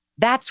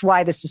 That's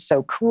why this is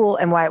so cool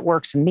and why it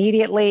works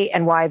immediately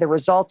and why the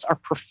results are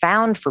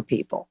profound for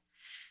people.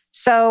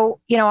 So,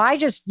 I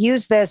just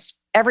use this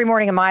every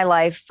morning of my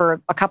life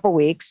for a couple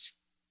weeks.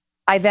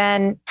 I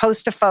then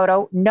post a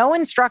photo, no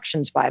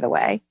instructions, by the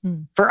way,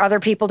 for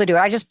other people to do it.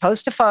 I just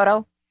post a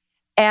photo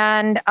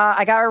and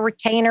I got a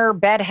retainer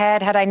bed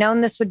head. Had I known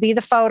this would be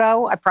the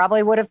photo, I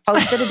probably would have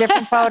posted a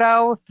different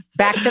photo.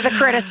 Back to the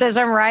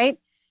criticism, right?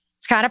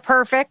 It's kind of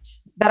perfect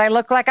that I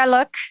look like I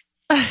look.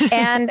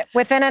 And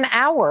within an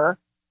hour,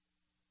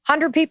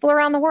 100 people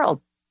around the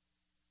world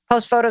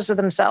post photos of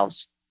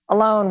themselves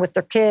alone with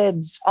their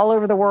kids all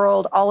over the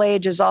world, all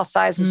ages, all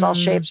sizes, all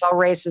shapes, all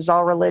races,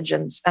 all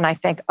religions. And I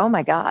think, oh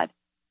my God,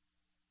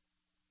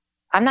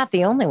 I'm not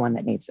the only one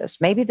that needs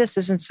this. Maybe this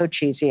isn't so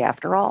cheesy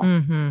after all.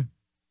 Mm-hmm.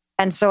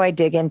 And so I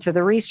dig into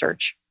the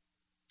research.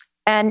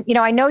 And,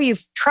 I know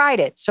you've tried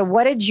it. So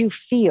what did you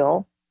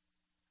feel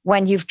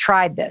when you've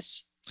tried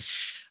this?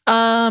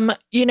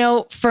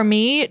 For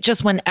me,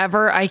 just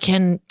whenever I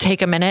can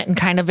take a minute and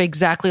kind of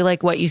exactly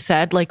like what you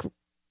said, like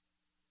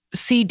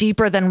see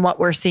deeper than what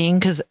we're seeing.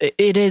 Cause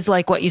it is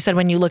like what you said,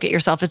 when you look at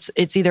yourself,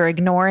 it's either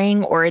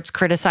ignoring or it's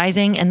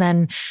criticizing. And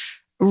then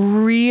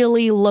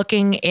really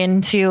looking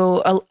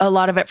into a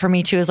lot of it for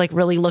me too, is like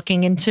really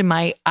looking into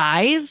my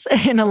eyes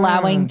and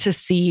allowing to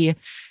see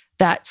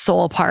that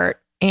soul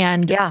part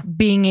and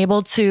being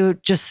able to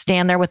just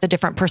stand there with a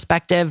different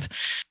perspective.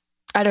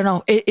 I don't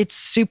know. It's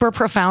super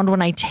profound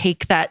when I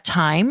take that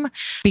time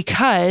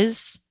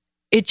because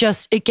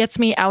it gets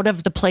me out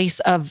of the place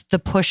of the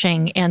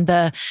pushing and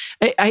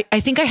I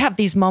think I have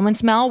these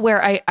moments, Mel,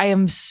 where I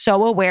am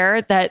so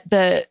aware that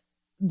the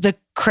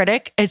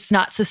critic, it's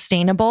not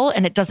sustainable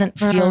and it doesn't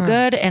feel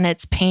good and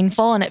it's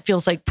painful and it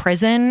feels like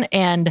prison.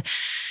 And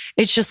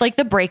it's just like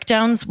the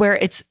breakdowns where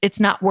it's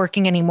not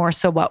working anymore.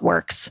 So what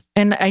works?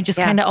 And I just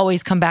kind of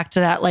always come back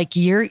to that. Like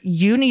you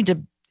need to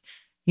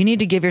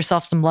give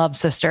yourself some love,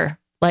 sister,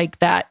 like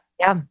that.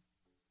 Yeah.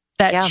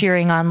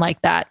 Cheering on like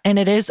that. And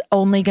it is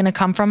only going to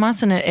come from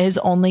us. And it is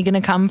only going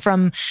to come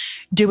from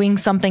doing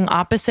something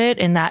opposite.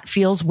 And that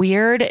feels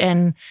weird.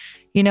 And,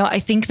 I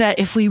think that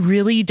if we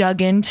really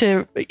dug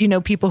into,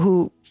 people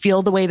who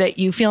feel the way that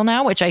you feel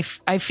now, which I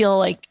feel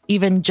like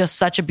even just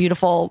such a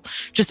beautiful,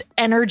 just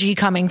energy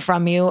coming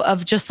from you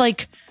of just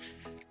like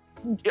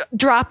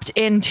dropped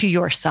into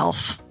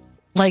yourself,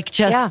 like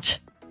just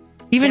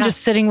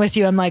just sitting with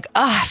you. I'm like,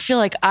 I feel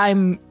like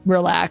I'm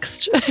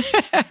relaxed.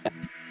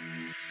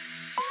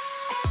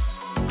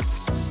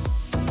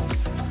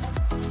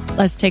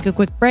 Let's take a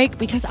quick break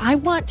because I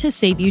want to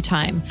save you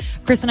time.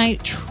 Chris and I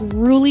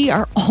truly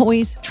are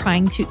always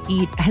trying to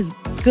eat as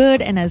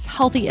good and as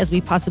healthy as we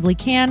possibly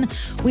can.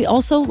 We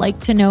also like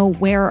to know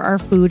where our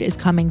food is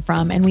coming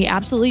from, and we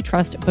absolutely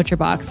trust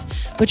ButcherBox.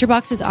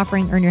 ButcherBox is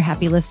offering Earn Your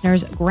Happy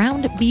listeners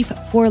ground beef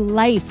for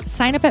life.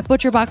 Sign up at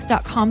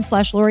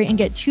butcherbox.com/Lori and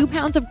get 2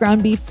 pounds of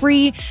ground beef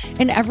free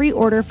in every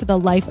order for the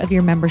life of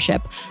your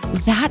membership.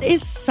 That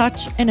is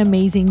such an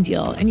amazing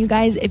deal. And you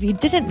guys, if you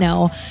didn't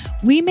know,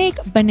 we make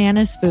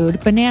Banana's food.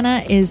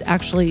 Banana is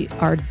actually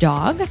our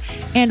dog,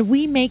 and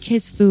we make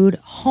his food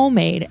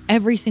homemade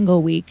every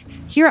single week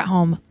here at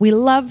home. We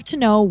love to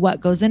know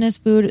what goes in his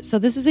food, so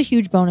this is a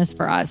huge bonus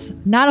for us.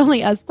 Not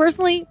only us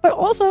personally, but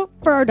also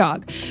for our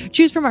dog.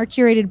 Choose from our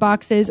curated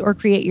boxes or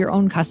create your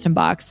own custom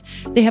box.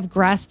 They have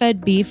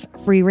grass-fed beef,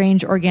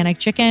 free-range organic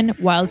chicken,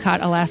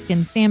 wild-caught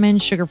Alaskan salmon,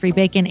 sugar-free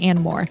bacon,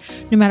 and more.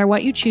 No matter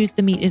what you choose,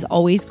 the meat is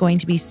always going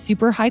to be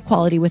super high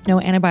quality with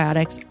no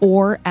antibiotics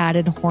or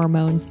added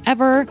hormones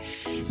ever.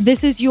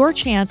 This is your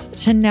chance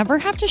to never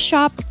have to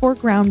shop for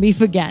ground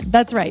beef again.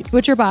 That's right.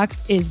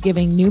 ButcherBox is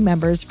giving new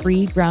members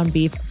free ground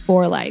beef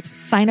for life.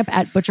 Sign up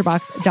at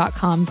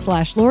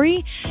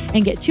butcherbox.com/Lori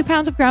and get 2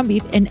 pounds of ground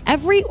beef in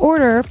every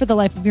order for the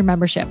life of your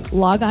membership.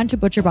 Log on to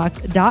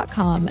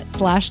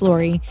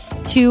butcherbox.com/Lori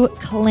to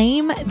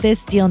claim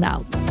this deal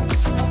now.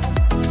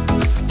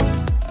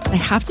 I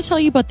have to tell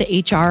you about the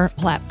HR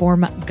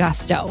platform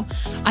Gusto.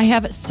 I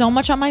have so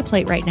much on my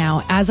plate right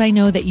now, as I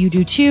know that you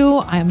do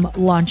too. I'm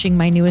launching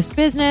my newest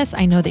business.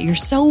 I know that you're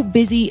so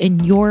busy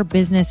in your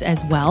business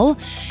as well.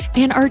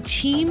 And our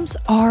teams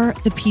are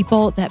the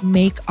people that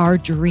make our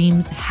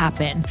dreams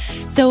happen.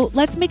 So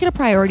let's make it a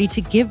priority to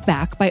give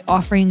back by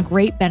offering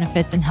great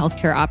benefits and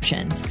healthcare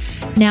options.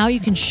 Now you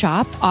can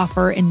shop,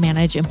 offer, and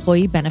manage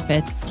employee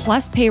benefits,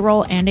 plus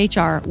payroll and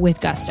HR with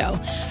Gusto.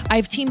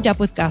 I've teamed up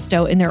with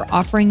Gusto, and they're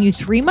offering you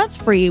 3 months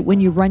free when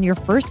you run your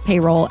first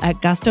payroll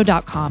at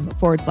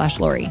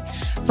gusto.com/Lori.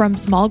 From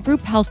small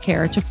group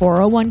healthcare to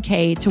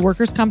 401k to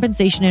workers'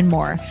 compensation and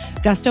more,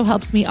 Gusto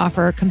helps me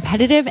offer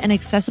competitive and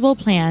accessible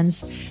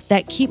plans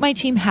that keep my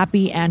team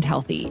happy and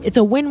healthy. It's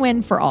a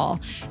win-win for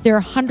all. There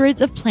are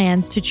hundreds of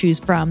plans to choose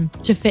from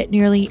to fit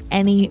nearly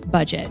any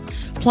budget.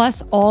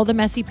 Plus, all the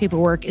messy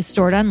paperwork is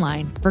stored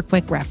online for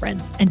quick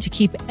reference and to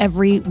keep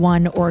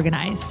everyone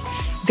organized.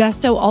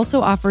 Gusto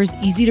also offers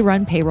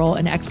easy-to-run payroll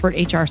and expert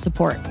HR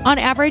support. On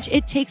average,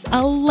 it takes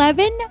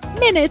 11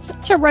 minutes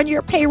to run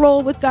your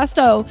payroll with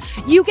Gusto.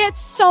 You get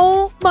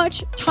so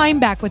much time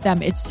back with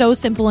them. It's so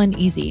simple and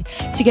easy.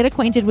 To get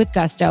acquainted with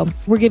Gusto,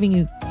 we're giving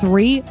you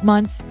 3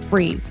 months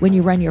free when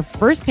you run your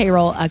first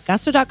payroll at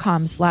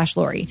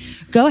gusto.com/Lori.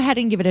 Go ahead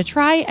and give it a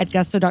try at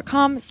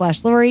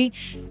gusto.com/Lori.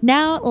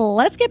 Now,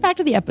 let's get back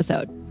to the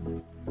episode.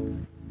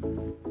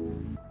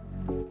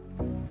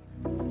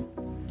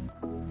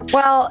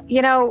 Well,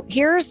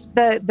 here's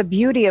the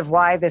beauty of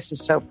why this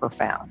is so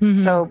profound.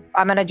 Mm-hmm. So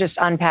I'm going to just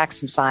unpack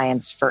some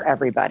science for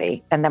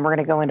everybody, and then we're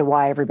going to go into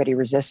why everybody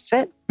resists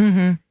it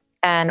and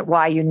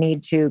why you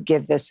need to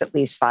give this at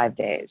least 5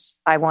 days.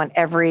 I want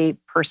every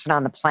person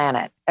on the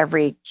planet,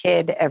 every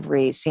kid,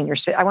 every senior,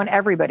 I want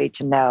everybody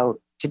to know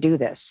to do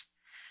this.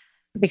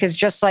 Because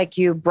just like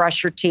you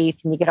brush your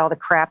teeth and you get all the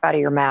crap out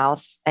of your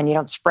mouth and you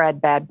don't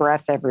spread bad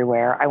breath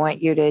everywhere, I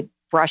want you to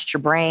brush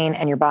your brain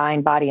and your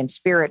mind, body, and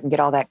spirit and get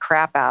all that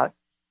crap out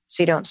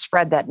so you don't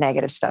spread that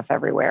negative stuff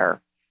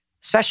everywhere,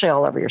 especially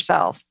all over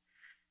yourself.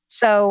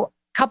 So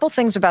a couple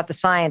things about the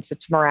science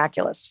that's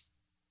miraculous.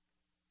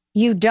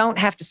 You don't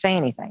have to say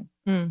anything.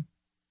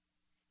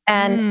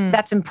 And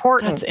that's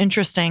important. That's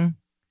interesting.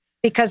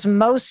 Because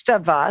most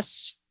of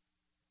us,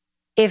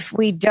 if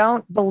we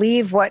don't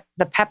believe what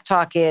the pep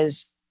talk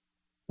is,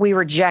 we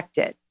reject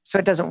it. So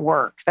it doesn't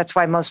work. That's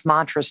why most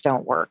mantras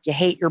don't work. You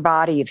hate your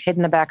body. You've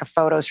hidden the back of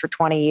photos for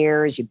 20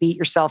 years. You beat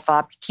yourself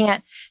up.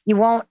 You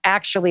won't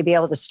actually be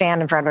able to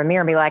stand in front of a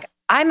mirror and be like,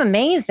 I'm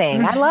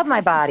amazing. I love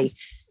my body.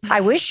 I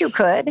wish you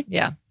could.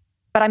 Yeah.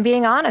 But I'm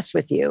being honest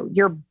with you.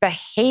 Your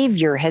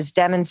behavior has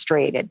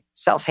demonstrated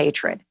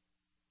self-hatred.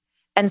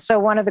 And so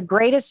one of the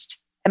greatest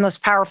and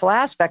most powerful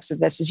aspects of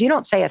this is you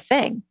don't say a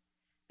thing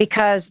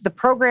because the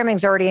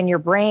programming's already in your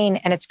brain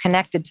and it's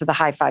connected to the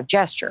high five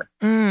gesture.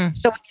 So when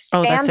you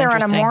stand there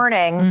in a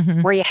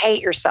morning where you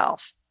hate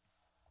yourself,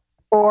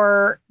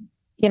 or,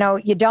 you know,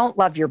 you don't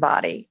love your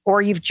body,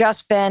 or you've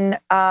just been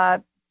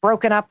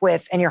broken up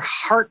with and you're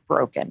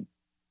heartbroken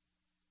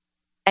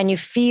and you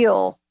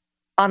feel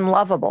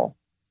unlovable.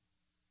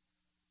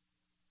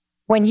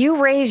 When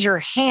you raise your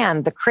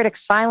hand, the critic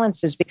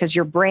silences because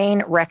your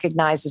brain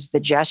recognizes the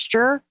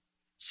gesture.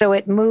 So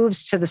it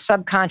moves to the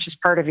subconscious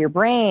part of your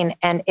brain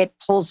and it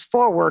pulls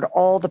forward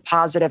all the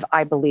positive,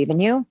 I believe in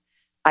you.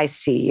 I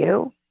see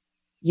you.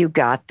 You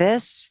got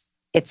this.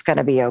 It's going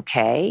to be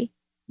okay.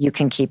 You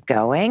can keep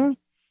going.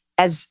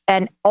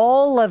 And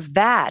all of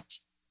that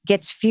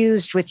gets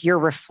fused with your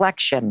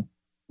reflection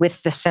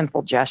with the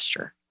simple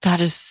gesture. That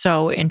is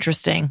so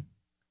interesting.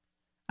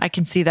 I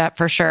can see that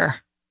for sure.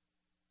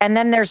 And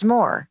then there's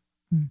more.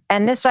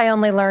 And this I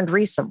only learned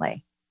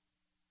recently.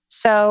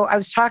 So I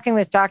was talking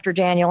with Dr.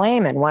 Daniel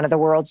Amen, one of the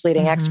world's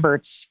leading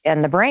experts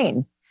in the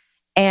brain.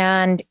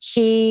 And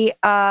he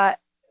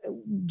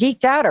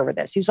geeked out over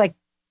this. He was like,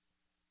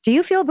 do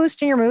you feel a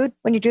boost in your mood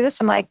when you do this?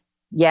 I'm like,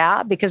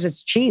 yeah, because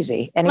it's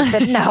cheesy. And he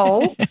said,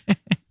 no.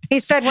 He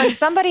said, when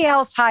somebody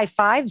else high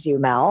fives you,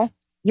 Mel,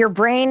 your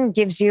brain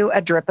gives you a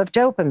drip of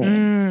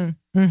dopamine.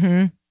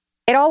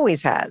 It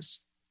always has.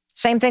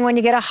 Same thing when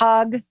you get a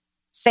hug.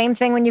 Same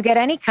thing when you get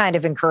any kind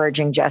of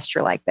encouraging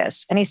gesture like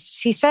this. And he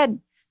said,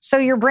 so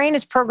your brain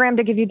is programmed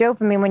to give you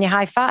dopamine when you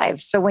high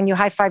five. So when you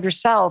high five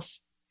yourself,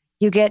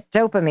 you get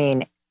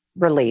dopamine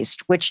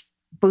released, which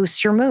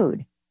boosts your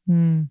mood.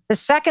 The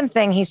second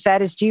thing he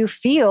said is, do you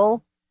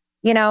feel,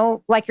 you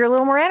know, like you're a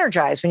little more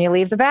energized when you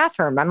leave the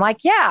bathroom? I'm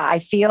like, yeah, I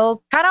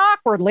feel kind of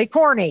awkwardly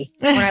corny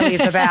when I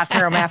leave the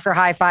bathroom after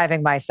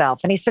high-fiving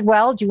myself. And he said,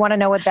 well, do you want to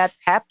know what that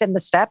pep in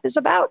the step is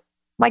about?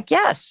 I'm like,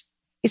 yes.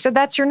 He said,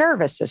 that's your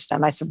nervous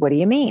system. I said, what do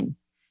you mean?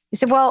 He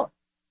said, well,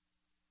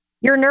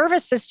 your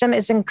nervous system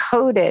is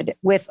encoded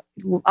with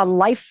a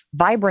life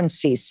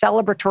vibrancy,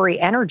 celebratory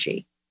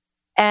energy.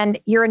 And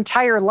your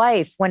entire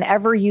life,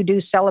 whenever you do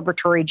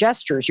celebratory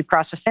gestures, you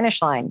cross a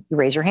finish line, you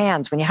raise your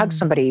hands. When you hug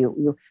somebody,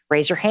 you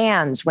raise your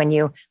hands. When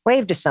you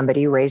wave to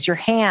somebody, you raise your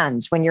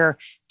hands. When your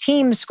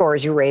team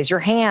scores, you raise your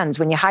hands.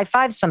 When you high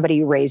five somebody,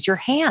 you raise your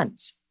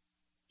hands.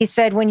 He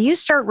said, when you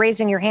start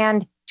raising your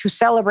hand to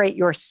celebrate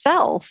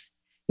yourself,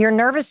 your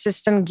nervous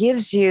system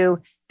gives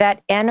you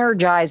that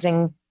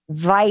energizing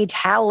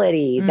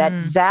vitality,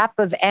 that zap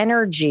of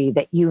energy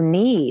that you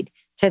need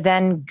to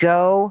then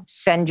go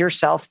send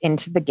yourself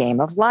into the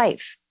game of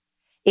life.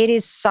 It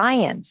is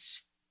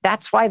science.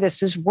 That's why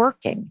this is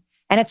working.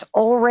 And it's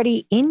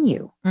already in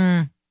you.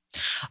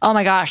 Oh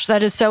my gosh,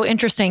 that is so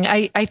interesting.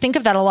 I think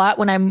of that a lot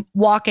when I'm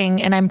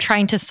walking and I'm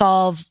trying to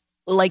solve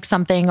like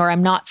something, or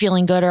I'm not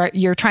feeling good, or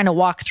you're trying to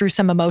walk through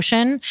some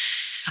emotion.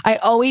 I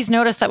always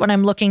notice that when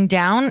I'm looking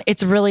down,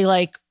 it's really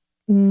like,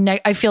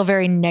 I feel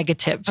very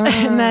negative.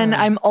 And then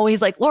I'm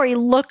always like, Lori,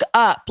 look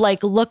up,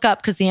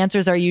 because the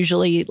answers are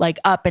usually like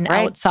up and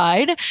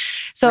outside.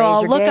 So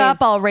I'll look up,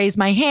 I'll raise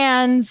my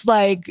hands,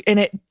 and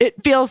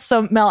it feels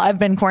so, Mel, I've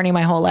been corny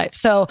my whole life.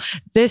 So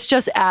this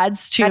just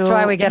adds to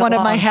one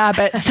of my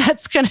habits.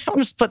 I'll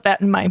just put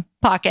that in my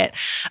pocket.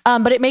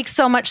 But it makes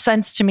so much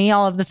sense to me,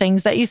 all of the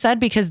things that you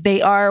said, because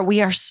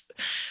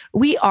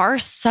we are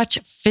such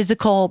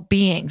physical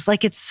beings.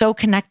 Like, it's so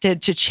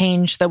connected to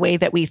change the way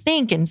that we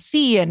think and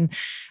see and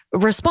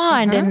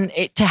respond. And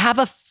to have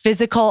a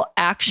physical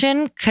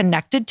action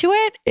connected to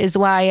it is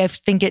why I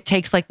think it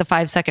takes like the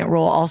 5-second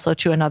rule also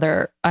to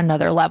another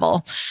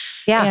level.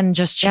 Yeah. And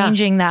just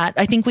changing that.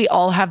 I think we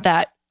all have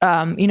that.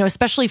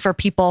 Especially for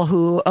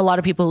a lot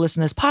of people who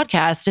listen to this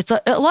podcast, it's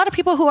a lot of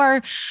people who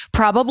are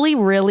probably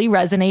really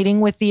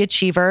resonating with the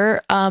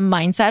achiever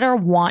mindset or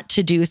want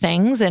to do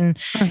things. And,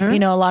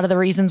 a lot of the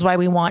reasons why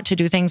we want to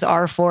do things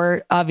are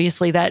for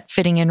obviously that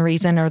fitting in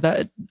reason or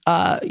the,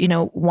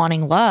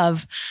 wanting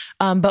love.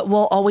 But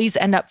we'll always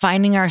end up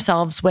finding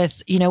ourselves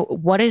with,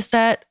 what is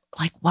that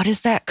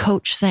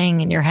coach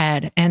saying in your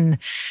head? And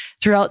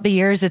throughout the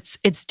years,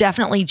 it's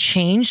definitely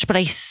changed, but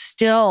I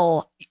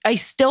still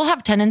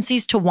have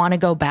tendencies to want to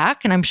go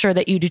back. And I'm sure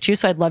that you do too.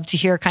 So I'd love to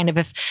hear kind of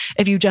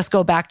if you just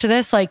go back to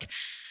this, like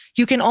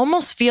you can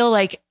almost feel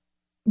like,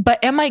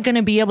 but am I going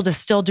to be able to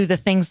still do the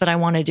things that I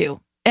want to do?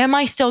 Am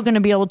I still going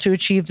to be able to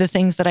achieve the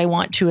things that I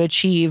want to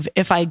achieve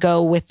if I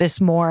go with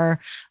this more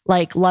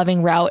like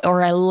loving route,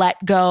 or I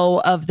let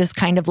go of this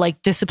kind of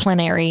like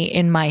disciplinary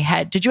in my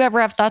head? Did you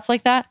ever have thoughts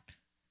like that?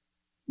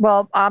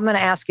 Well, I'm going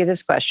to ask you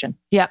this question.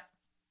 Yeah.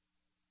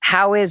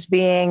 How is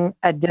being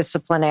a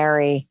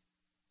disciplinary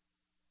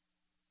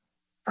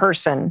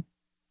person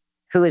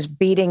who is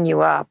beating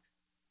you up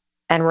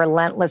and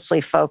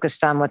relentlessly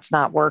focused on what's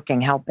not working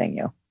helping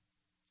you?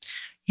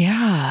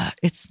 Yeah,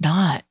 it's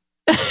not.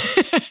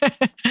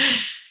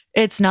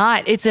 It's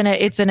not. It's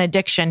an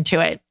addiction to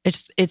it.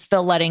 It's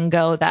the letting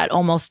go that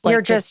almost like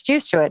you're just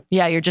used to it.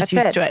 Yeah, you're just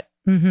used to it.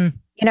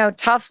 Mm-hmm.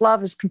 Tough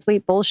love is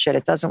complete bullshit.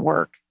 It doesn't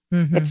work.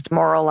 It's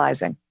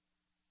demoralizing.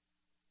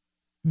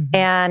 Mm-hmm.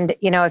 And,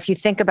 if you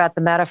think about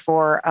the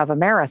metaphor of a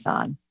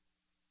marathon,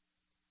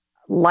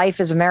 life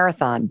is a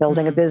marathon,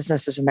 building a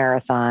business is a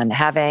marathon,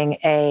 having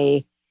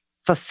a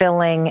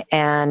fulfilling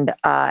and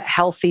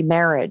healthy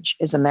marriage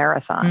is a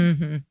marathon.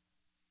 Mm-hmm.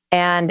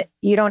 And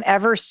you don't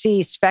ever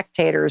see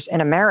spectators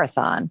in a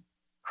marathon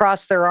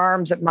cross their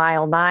arms at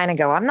mile 9 and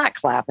go, I'm not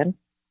clapping.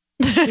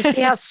 You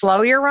see how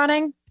slow you're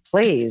running?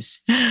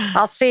 Please.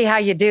 I'll see how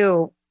you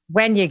do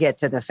when you get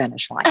to the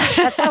finish line.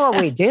 That's not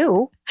what we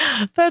do.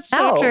 That's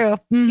so true.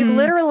 Mm-hmm. You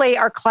literally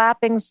are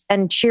clapping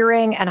and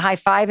cheering and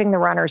high-fiving the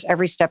runners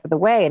every step of the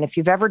way. And if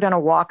you've ever done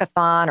a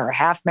walkathon or a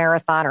half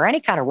marathon or any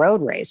kind of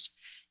road race,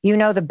 you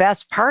know the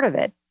best part of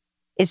it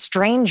is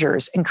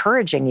strangers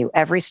encouraging you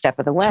every step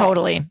of the way.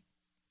 Totally.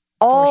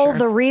 All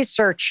the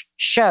research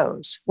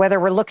shows, whether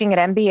we're looking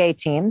at NBA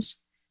teams,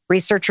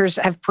 researchers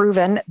have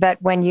proven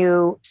that when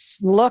you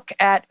look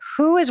at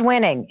who is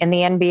winning in the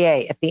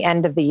NBA at the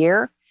end of the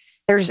year,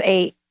 there's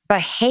a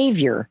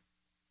behavior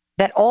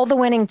that all the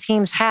winning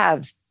teams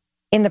have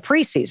in the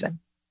preseason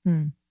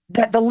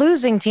that the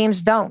losing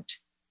teams don't.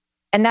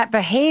 And that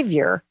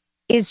behavior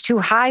is to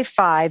high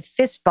five,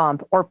 fist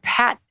bump, or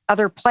pat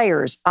other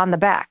players on the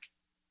back.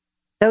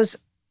 Those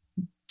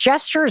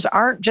gestures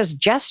aren't just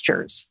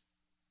gestures.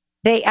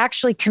 They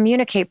actually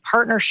communicate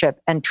partnership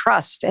and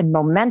trust and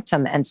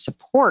momentum and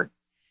support.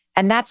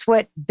 And that's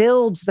what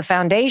builds the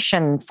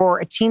foundation for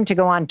a team to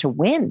go on to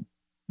win.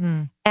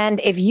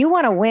 And if you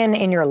want to win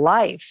in your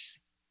life,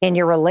 in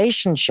your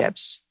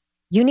relationships,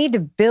 you need to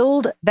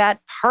build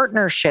that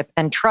partnership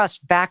and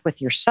trust back with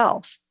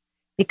yourself,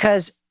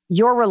 because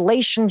your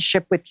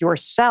relationship with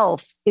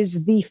yourself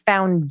is the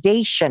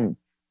foundation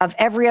of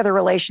every other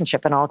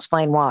relationship. And I'll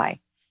explain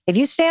why. If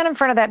you stand in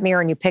front of that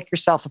mirror and you pick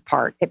yourself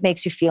apart, it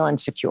makes you feel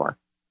insecure.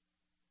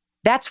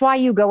 That's why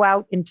you go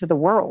out into the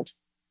world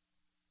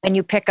and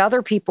you pick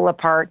other people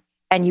apart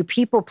and you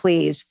people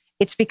please.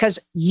 It's because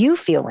you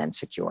feel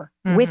insecure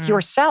with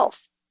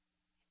yourself.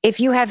 If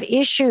you have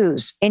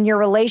issues in your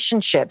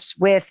relationships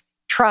with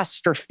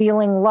trust or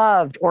feeling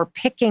loved or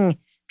picking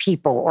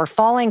people or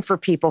falling for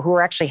people who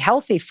are actually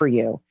healthy for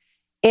you,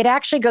 it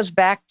actually goes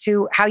back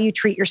to how you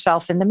treat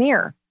yourself in the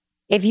mirror.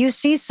 If you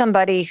see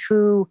somebody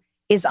who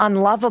is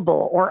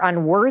unlovable or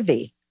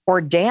unworthy or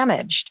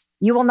damaged,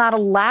 you will not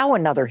allow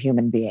another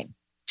human being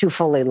to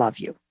fully love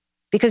you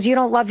because you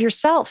don't love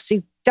yourself. So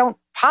you don't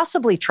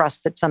possibly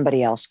trust that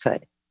somebody else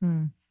could.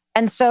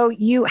 And so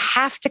you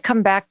have to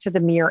come back to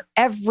the mirror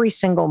every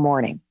single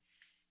morning.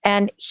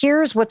 And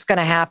here's what's going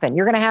to happen.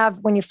 You're going to have,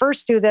 when you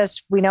first do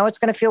this, we know it's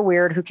going to feel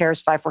weird. Who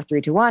cares? 5, 4,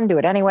 3, 2, 1. Do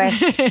it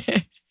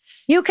anyway.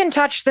 You can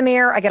touch the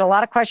mirror. I get a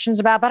lot of questions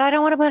about, but I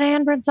don't want to put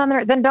handprints on the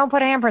mirror. Then don't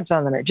put handprints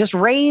on the mirror. Just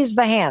raise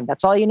the hand.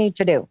 That's all you need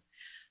to do.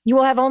 You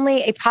will have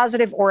only a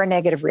positive or a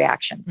negative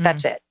reaction.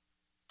 That's it.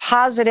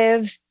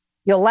 Positive,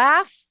 you'll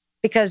laugh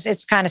because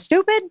it's kind of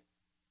stupid,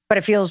 but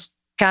it feels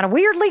kind of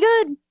weirdly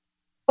good.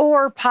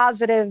 Or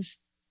positive,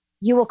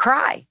 you will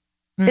cry.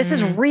 This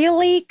is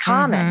really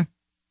common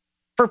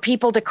for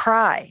people to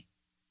cry.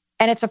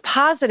 And it's a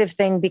positive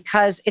thing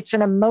because it's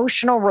an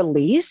emotional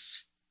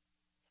release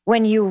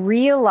when you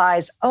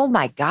realize, oh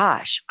my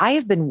gosh, I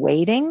have been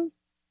waiting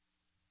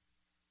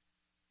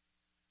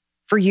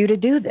for you to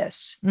do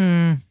this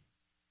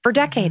for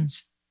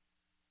decades.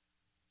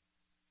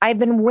 I've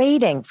been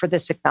waiting for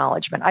this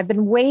acknowledgement. I've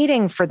been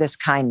waiting for this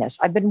kindness.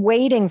 I've been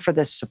waiting for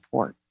this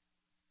support.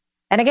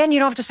 And again, you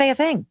don't have to say a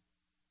thing.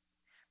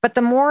 But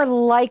the more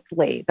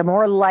likely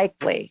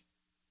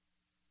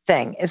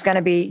thing is going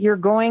to be, you're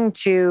going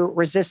to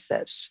resist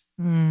this.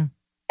 And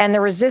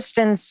the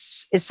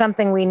resistance is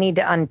something we need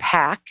to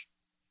unpack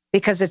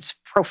because it's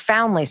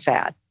profoundly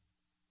sad.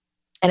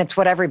 And it's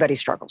what everybody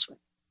struggles with.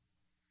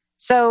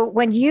 So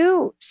when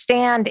you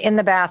stand in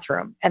the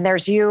bathroom and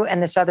there's you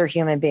and this other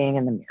human being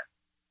in the mirror,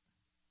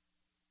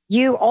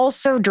 you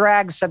also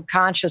drag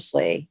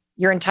subconsciously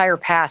your entire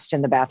past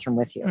in the bathroom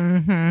with you.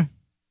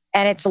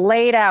 And it's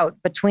laid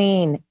out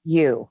between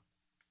you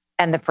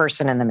and the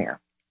person in the mirror.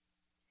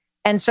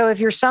 And so if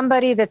you're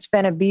somebody that's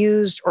been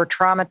abused or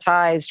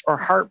traumatized or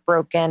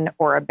heartbroken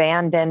or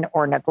abandoned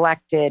or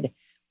neglected,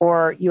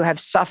 or you have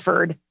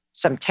suffered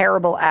some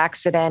terrible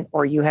accident,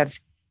 or you have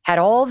had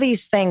all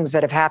these things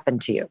that have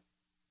happened to you,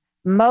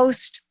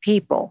 most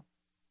people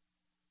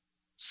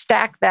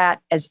stack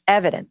that as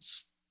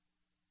evidence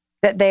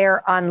that they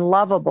are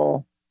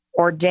unlovable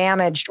or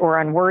damaged or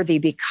unworthy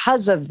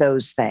because of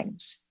those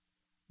things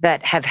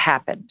that have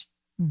happened.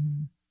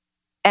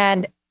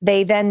 And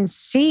they then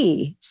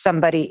see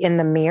somebody in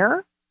the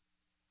mirror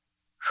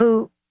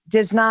who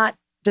does not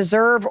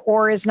deserve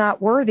or is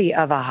not worthy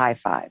of a high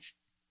five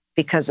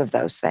because of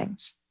those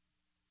things.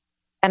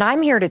 And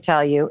I'm here to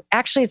tell you,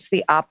 actually, it's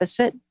the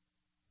opposite.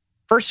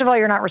 First of all,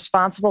 you're not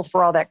responsible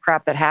for all that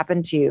crap that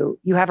happened to you.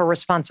 You have a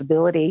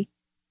responsibility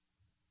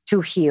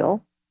to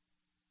heal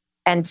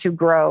and to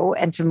grow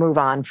and to move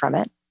on from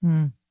it.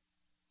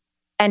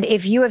 And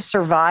if you have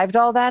survived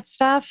all that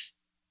stuff,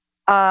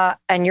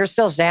 and you're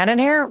still standing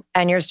here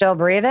and you're still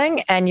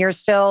breathing and you're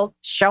still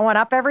showing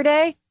up every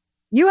day,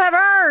 You have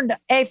earned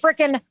a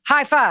freaking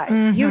high five.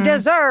 Mm-hmm. You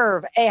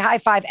deserve a high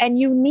five. And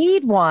you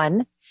need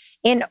one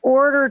in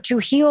order to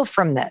heal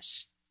from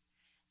this.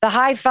 The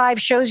high five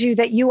shows you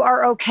that you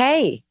are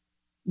okay.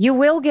 You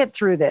will get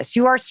through this.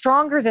 You are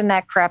stronger than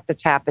that crap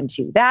that's happened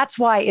to you. That's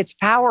why it's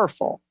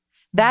powerful.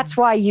 That's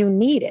why you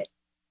need it.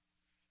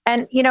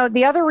 And, you know,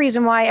 the other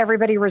reason why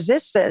everybody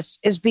resists this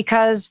is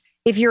because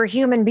if you're a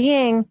human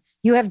being,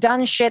 you have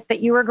done shit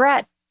that you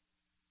regret.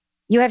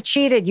 You have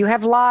cheated. You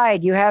have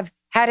lied. You have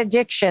had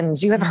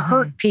addictions. You have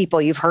hurt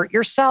people. You've hurt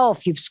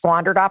yourself. You've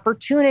squandered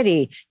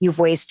opportunity. You've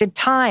wasted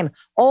time.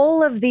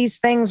 All of these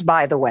things,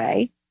 by the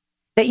way,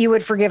 that you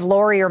would forgive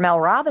Lori or Mel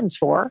Robbins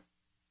for,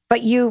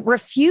 but you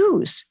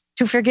refuse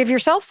to forgive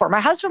yourself for.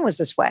 My husband was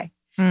this way.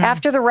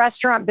 After the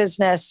restaurant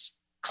business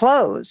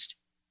closed,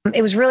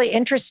 it was really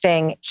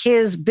interesting.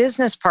 His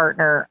business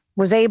partner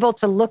was able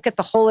to look at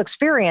the whole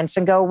experience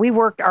and go, we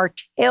worked our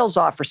tails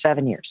off for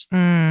 7 years.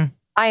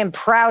 I am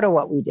proud of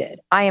what we did.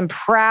 I am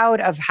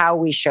proud of how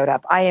we showed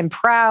up. I am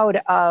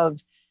proud of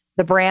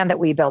the brand that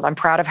we built. I'm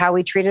proud of how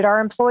we treated our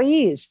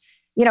employees.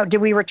 You know, did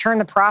we return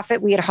the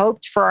profit we had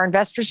hoped for our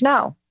investors?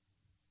 No.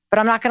 But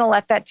I'm not going to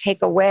let that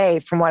take away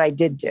from what I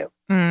did do.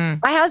 My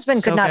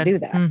husband could not do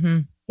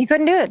that. He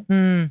couldn't do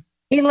it.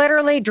 He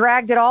literally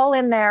dragged it all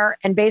in there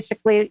and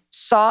basically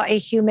saw a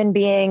human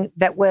being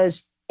that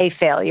was a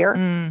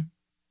failure,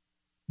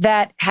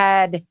 that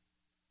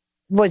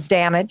was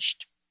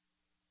damaged,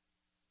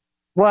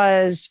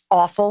 was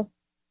awful,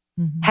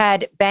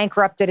 had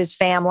bankrupted his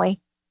family,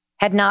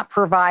 had not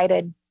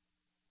provided,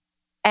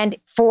 and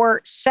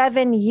for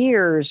 7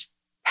 years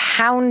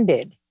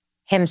pounded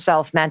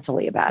himself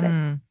mentally about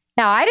it.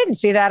 Now, I didn't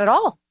see that at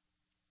all.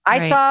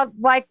 I saw,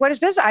 like, what is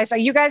business? I saw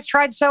you guys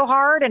tried so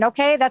hard, and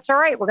okay, that's all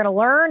right. We're going to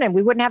learn, and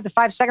we wouldn't have the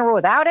 5-second rule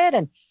without it.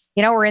 And,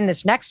 you know, we're in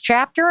this next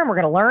chapter, and we're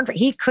going to learn.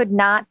 He could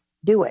not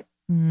do it.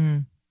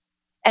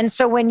 And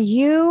so when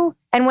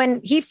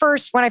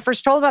I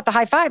first told him about the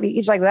high five, he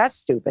was like, well, that's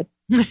stupid.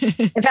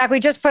 In fact, we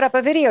just put up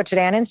a video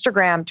today on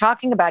Instagram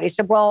talking about it. He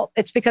said, well,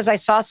 it's because I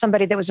saw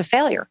somebody that was a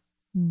failure.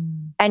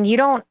 And you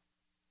don't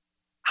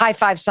high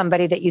five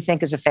somebody that you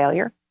think is a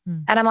failure.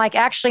 And I'm like,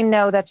 actually,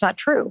 no, that's not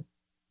true.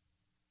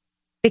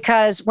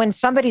 Because when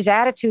somebody's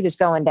attitude is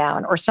going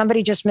down or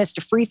somebody just missed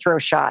a free throw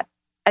shot,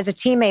 as a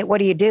teammate, what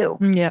do?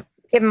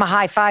 Give them a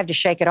high five to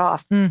shake it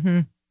off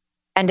and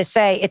to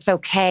say, it's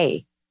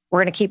okay. We're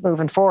going to keep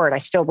moving forward. I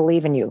still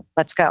believe in you.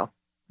 Let's go.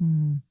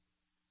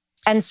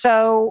 And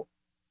so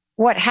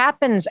what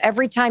happens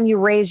every time you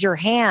raise your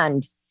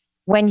hand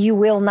when you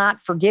will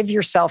not forgive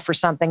yourself for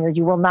something or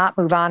you will not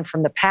move on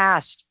from the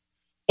past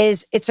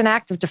is it's an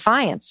act of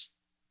defiance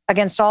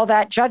against all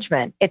that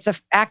judgment. It's an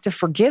act of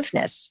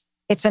forgiveness.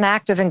 It's an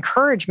act of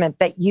encouragement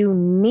that you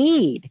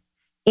need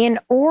in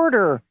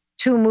order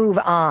to move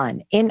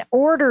on, in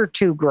order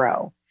to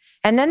grow.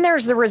 And then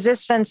there's the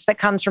resistance that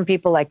comes from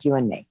people like you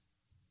and me.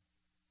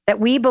 That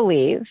we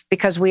believe,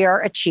 because we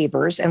are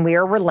achievers and we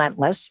are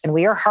relentless and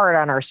we are hard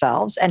on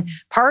ourselves. And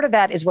part of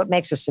that is what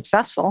makes us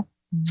successful.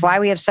 It's why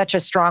we have such a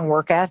strong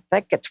work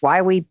ethic. It's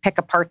why we pick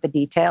apart the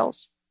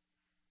details.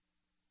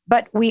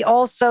 But we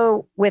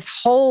also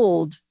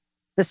withhold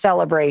the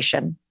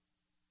celebration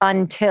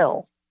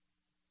until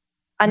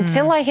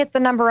I hit the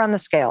number on the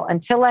scale,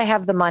 until I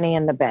have the money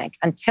in the bank,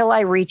 until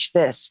I reach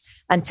this,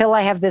 until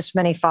I have this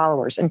many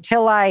followers,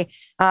 until I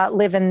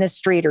live in this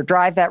street or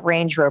drive that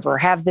Range Rover or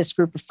have this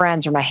group of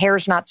friends or my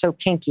hair's not so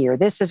kinky or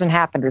this hasn't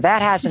happened or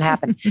that hasn't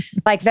happened.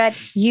 Like that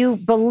you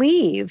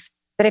believe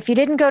that if you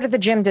didn't go to the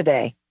gym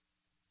today,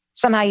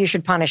 somehow you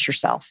should punish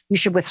yourself. You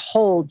should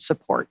withhold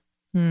support.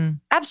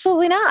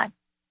 Absolutely not.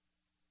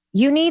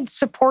 You need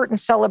support and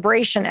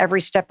celebration every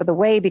step of the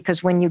way,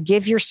 because when you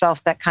give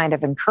yourself that kind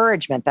of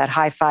encouragement, that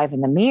high five in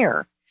the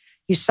mirror,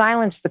 you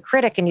silence the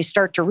critic and you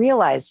start to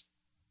realize,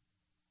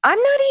 I'm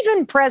not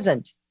even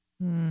present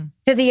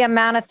to the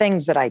amount of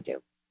things that I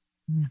do.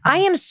 I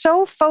am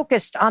so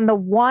focused on the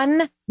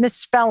one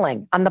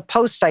misspelling on the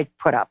post I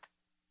put up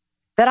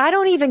that I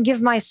don't even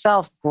give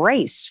myself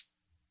grace.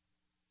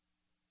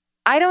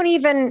 I don't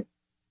even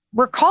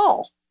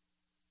recall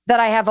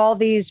that I have all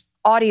these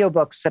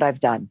audiobooks that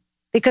I've done,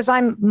 because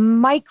I'm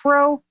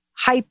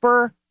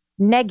hyper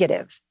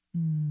negative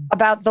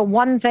about the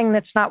one thing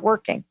that's not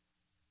working.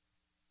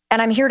 And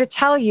I'm here to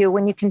tell you,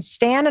 when you can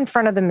stand in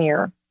front of the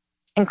mirror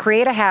and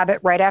create a habit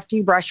right after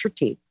you brush your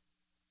teeth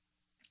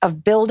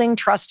of building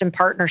trust and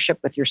partnership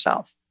with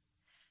yourself,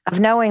 of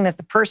knowing that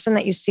the person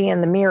that you see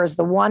in the mirror is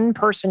the one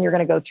person you're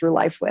going to go through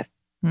life with,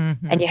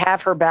 and you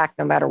have her back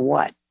no matter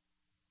what,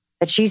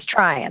 that she's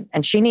trying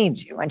and she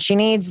needs you and she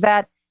needs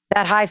that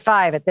high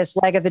five at this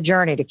leg of the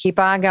journey to keep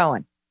on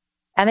going.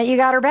 And that you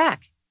got her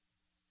back.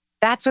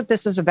 That's what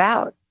this is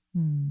about.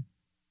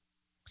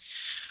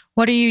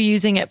 What are you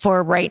using it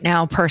for right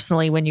now,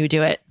 personally, when you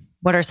do it?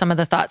 What are some of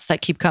the thoughts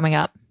that keep coming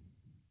up?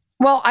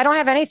 Well, I don't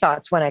have any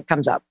thoughts when it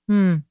comes up.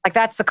 Like,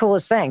 that's the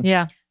coolest thing.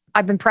 Yeah.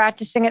 I've been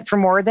practicing it for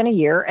more than a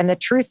year. And the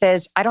truth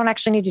is, I don't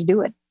actually need to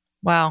do it.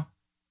 Wow.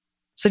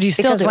 So do you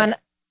still do it?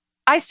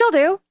 I still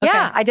do. Okay.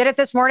 Yeah. I did it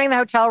this morning in the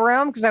hotel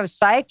room because I was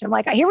psyched. I'm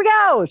like, here we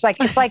go. It's like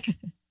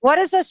What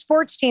does a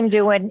sports team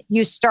do when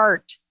you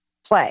start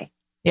play?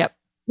 Yep.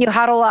 You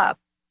huddle up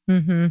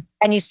Mm-hmm.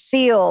 and you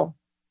seal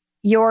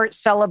your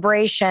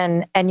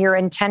celebration and your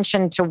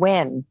intention to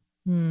win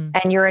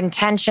and your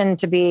intention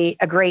to be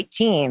a great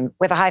team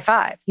with a high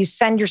five. You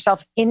send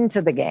yourself into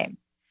the game.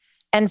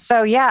 And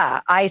so,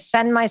 yeah, I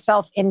send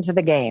myself into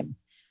the game.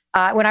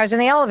 When I was in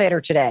the elevator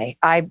today,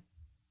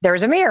 there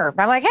was a mirror.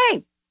 I'm like,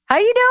 hey, how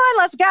you doing?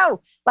 Let's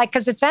go. Like,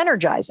 because it's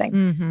energizing.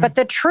 Mm-hmm. But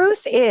the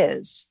truth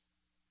is,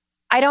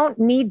 I don't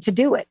need to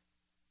do it,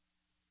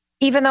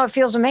 even though it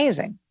feels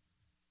amazing.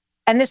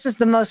 And this is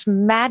the most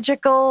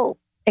magical,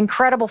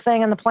 incredible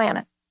thing on the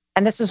planet.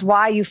 And this is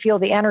why you feel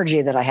the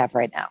energy that I have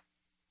right now.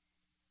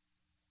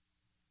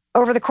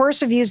 Over the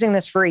course of using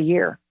this for a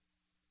year,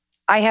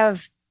 I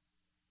have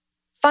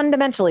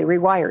fundamentally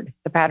rewired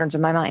the patterns of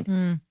my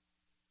mind.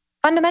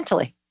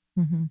 Fundamentally.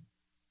 Mm-hmm.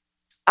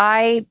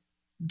 I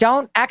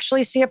don't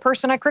actually see a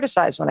person I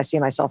criticize when I see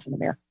myself in the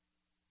mirror.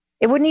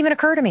 It wouldn't even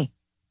occur to me.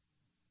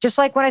 Just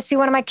like when I see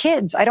one of my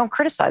kids, I don't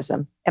criticize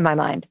them in my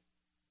mind.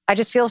 I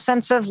just feel a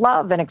sense of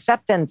love and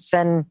acceptance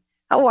and,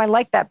 oh, I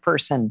like that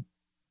person.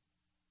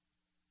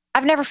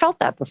 I've never felt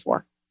that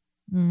before.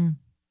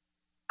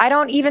 I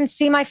don't even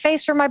see my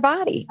face or my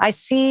body. I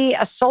see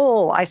a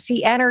soul. I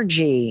see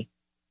energy.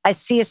 I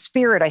see a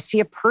spirit. I see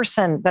a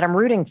person that I'm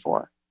rooting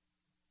for.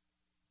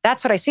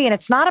 That's what I see. And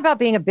it's not about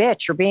being a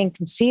bitch or being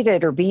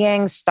conceited or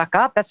being stuck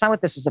up. That's not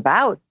what this is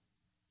about.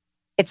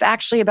 It's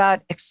actually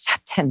about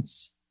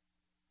acceptance.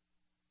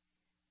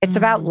 It's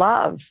about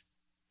love.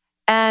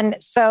 And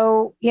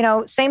so,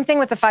 same thing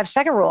with the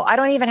 5-second rule. I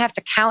don't even have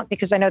to count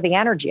because I know the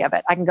energy of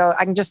it. I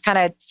can just kind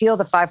of feel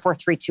the 5, 4,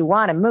 3, 2,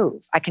 1 and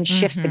move. I can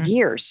shift the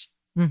gears.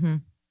 Mm-hmm.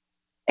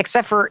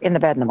 Except for in the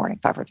bed in the morning,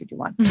 5, 4, 3, 2,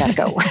 1. Gotta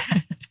go.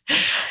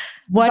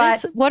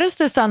 What is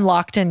this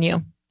unlocked in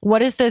you?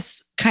 What is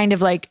this kind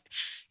of like?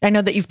 I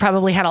know that you've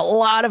probably had a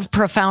lot of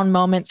profound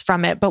moments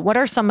from it, but what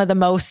are some of the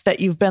most that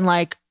you've been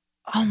like,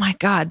 oh my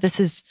God, this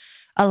is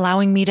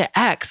allowing me to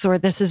X, or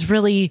this is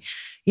really,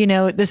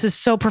 this is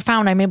so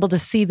profound. I'm able to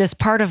see this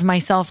part of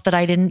myself that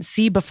I didn't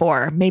see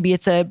before. Maybe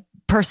it's a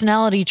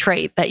personality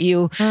trait that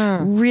you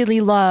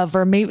really love,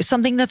 or maybe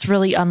something that's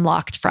really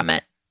unlocked from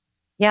it.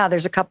 Yeah,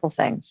 there's a couple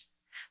things.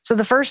 So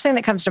the first thing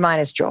that comes to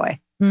mind is joy.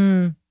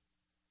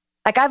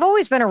 Like I've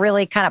always been a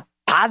really kind of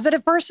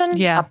positive person,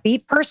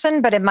 upbeat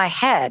person, but in my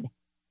head,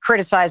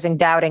 criticizing,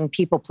 doubting,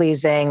 people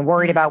pleasing,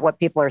 worried about what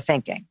people are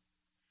thinking.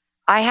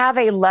 I have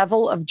a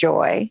level of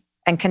joy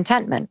and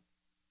contentment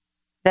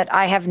that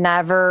I have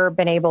never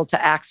been able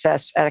to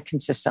access at a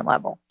consistent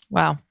level.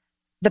 Wow.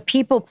 The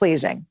people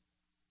pleasing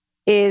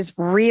is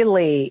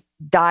really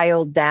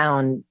dialed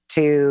down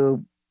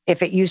to,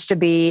 if it used to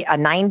be a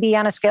 90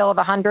 on a scale of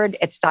 100,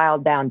 it's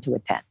dialed down to a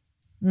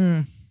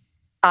 10.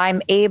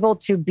 I'm able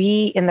to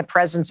be in the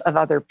presence of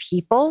other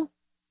people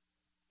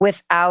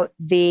without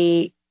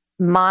the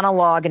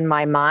monologue in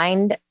my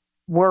mind,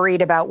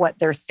 worried about what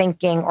they're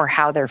thinking or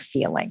how they're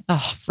feeling.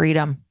 Oh,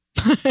 freedom.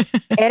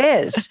 It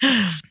is. Does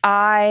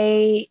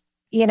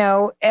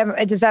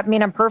that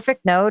mean I'm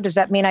perfect? No. Does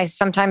that mean I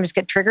sometimes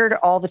get triggered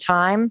all the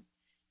time?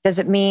 Does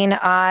it mean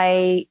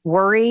I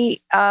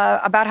worry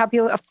about how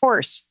people? Of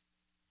course.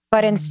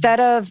 But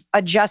instead of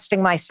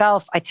adjusting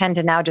myself, I tend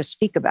to now just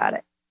speak about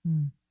it.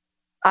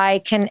 I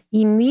can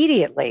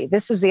immediately,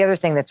 this is the other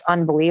thing that's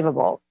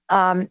unbelievable.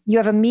 You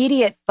have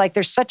immediate,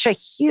 there's such a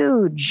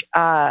huge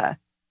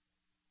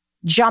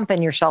jump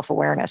in your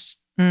self-awareness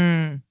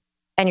and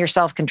your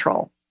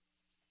self-control,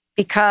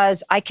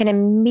 because I can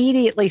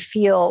immediately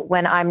feel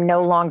when I'm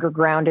no longer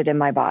grounded in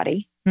my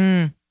body.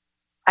 I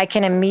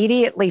can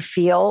immediately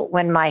feel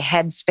when my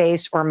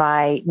headspace or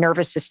my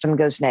nervous system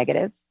goes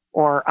negative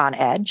or on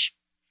edge.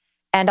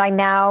 And I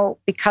now,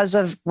 because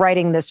of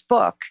writing this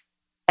book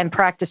and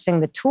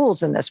practicing the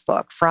tools in this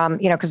book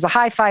because the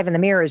high five in the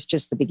mirror is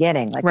just the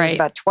beginning. There's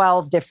about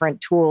 12 different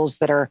tools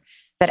that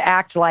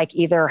act like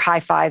either high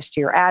fives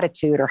to your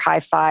attitude or high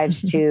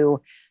fives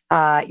to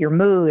your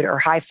mood or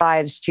high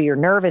fives to your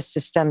nervous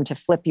system to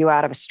flip you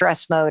out of a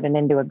stress mode and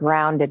into a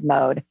grounded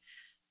mode.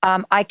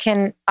 I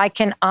can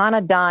on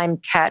a dime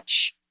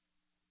catch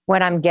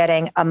when I'm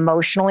getting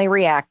emotionally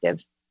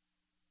reactive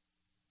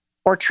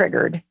or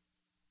triggered,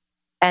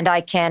 and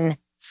I can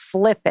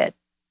flip it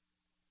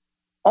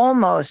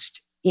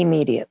almost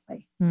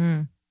immediately.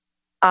 The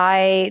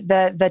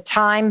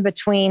time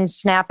between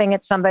snapping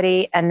at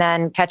somebody and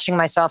then catching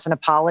myself and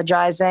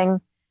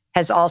apologizing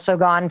has also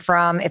gone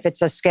from, if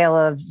it's a scale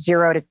of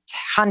 0 to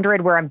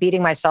 100 where I'm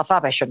beating myself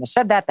up, I shouldn't have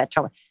said that.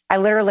 I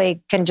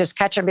literally can just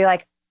catch it and be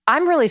like,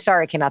 I'm really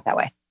sorry it came out that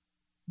way.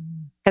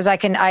 Because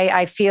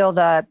I feel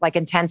the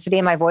intensity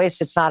in my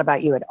voice. It's not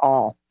about you at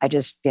all. I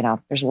just,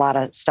 there's a lot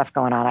of stuff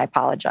going on. I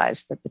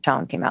apologize that the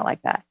tone came out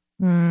like that.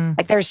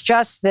 There's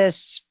just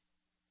this,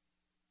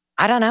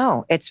 I don't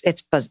know. It's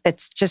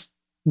just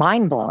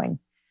mind blowing.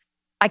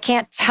 I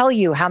can't tell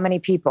you how many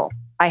people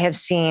I have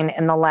seen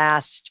in the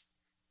last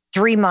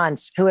 3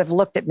 months who have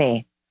looked at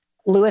me.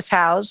 Lewis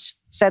Howes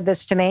said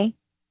this to me.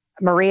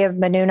 Maria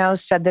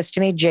Menounos said this to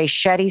me. Jay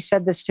Shetty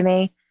said this to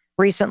me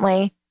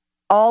recently.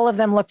 All of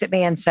them looked at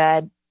me and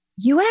said,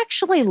 you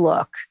actually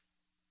look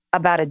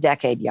about a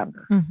decade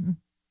younger. Mm-hmm.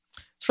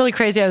 It's really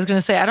crazy. I was going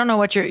to say, I don't know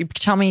what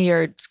tell me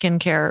your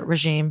skincare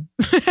regime.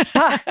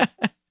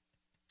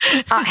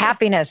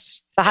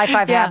 Happiness. The high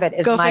five habit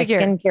is my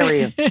skincare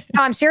regime.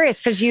 No, I'm serious,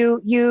 because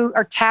you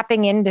are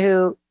tapping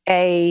into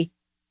a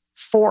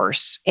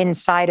force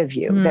inside of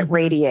you that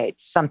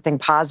radiates something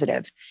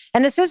positive.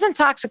 And this isn't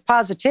toxic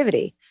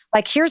positivity.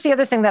 Like, here's the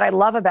other thing that I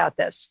love about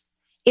this.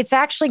 It's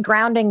actually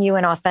grounding you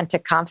in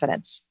authentic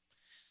confidence.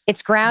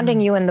 It's grounding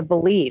you in the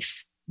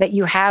belief that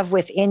you have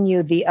within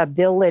you the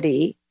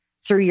ability,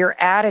 through your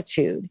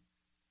attitude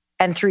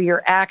and through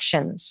your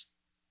actions,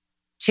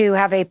 to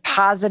have a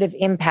positive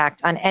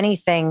impact on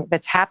anything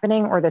that's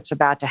happening or that's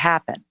about to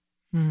happen.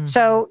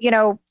 So,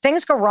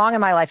 things go wrong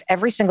in my life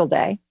every single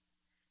day.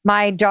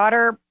 My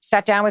daughter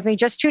sat down with me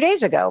just 2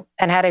 days ago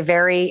and had a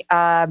very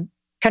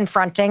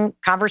confronting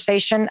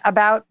conversation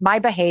about my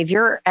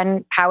behavior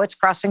and how it's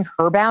crossing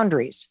her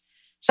boundaries.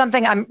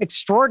 Something I'm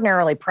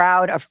extraordinarily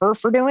proud of her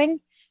for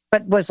doing,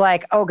 but was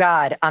like, oh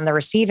God, on the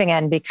receiving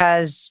end,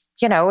 because,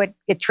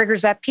 it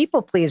triggers that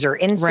people pleaser,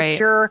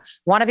 insecure,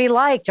 want to be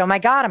liked. Oh my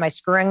God, am I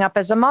screwing up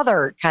as a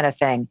mother kind of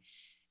thing?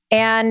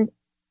 And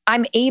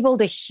I'm able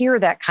to hear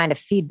that kind of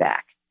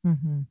feedback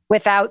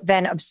without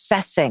then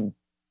obsessing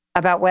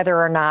about whether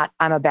or not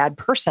I'm a bad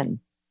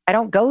person. I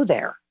don't go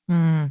there.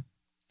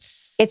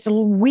 It's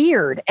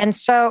weird. And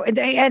so,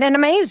 and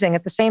amazing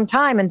at the same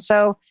time. And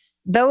so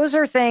those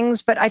are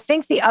things, but I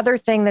think the other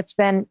thing that's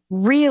been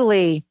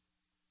really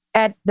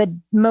at the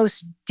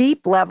most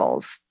deep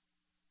levels,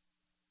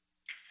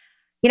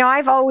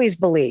 I've always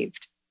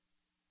believed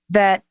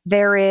that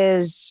there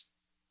is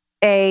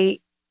a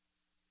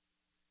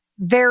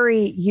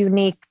very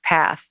unique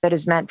path that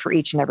is meant for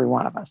each and every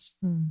one of us.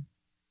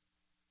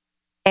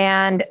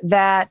 And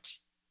that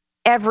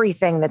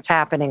everything that's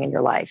happening in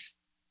your life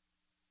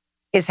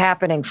is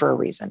happening for a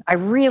reason. I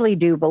really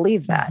do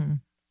believe that.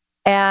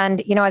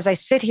 And, as I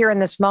sit here in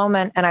this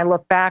moment and I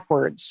look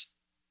backwards,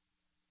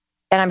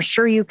 and I'm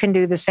sure you can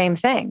do the same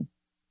thing,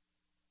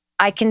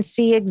 I can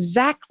see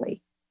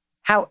exactly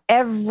how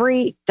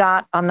every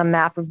dot on the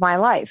map of my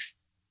life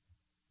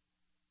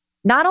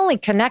not only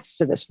connects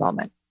to this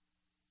moment,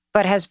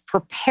 but has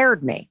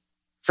prepared me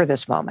for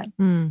this moment.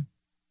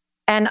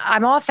 And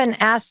I'm often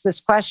asked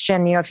this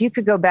question, if you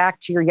could go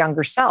back to your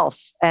younger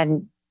self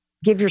and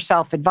give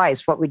yourself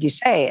advice, what would you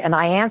say? And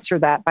I answer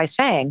that by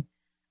saying,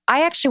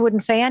 I actually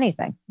wouldn't say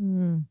anything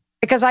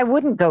because I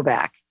wouldn't go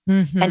back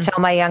and tell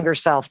my younger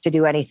self to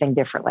do anything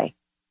differently.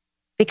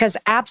 Because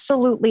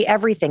absolutely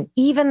everything,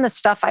 even the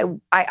stuff I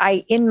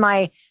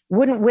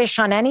wouldn't wish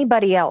on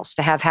anybody else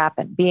to have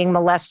happen, being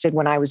molested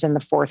when I was in the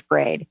 4th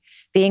grade,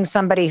 being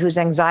somebody whose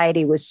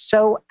anxiety was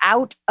so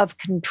out of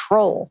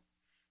control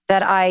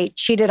that I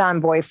cheated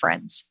on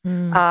boyfriends,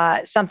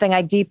 something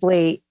I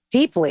deeply,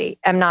 deeply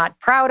am not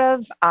proud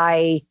of.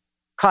 I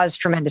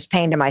caused tremendous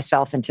pain to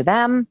myself and to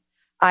them.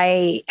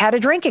 I had a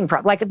drinking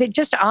problem, like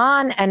just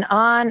on and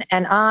on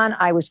and on.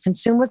 I was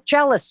consumed with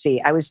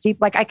jealousy. I was deep,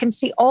 I can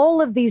see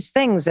all of these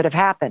things that have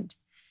happened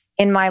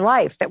in my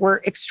life that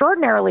were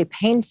extraordinarily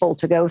painful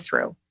to go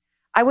through.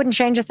 I wouldn't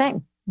change a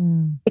thing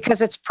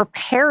because it's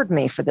prepared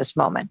me for this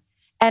moment.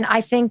 And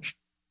I think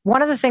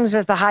one of the things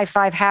that the high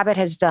five habit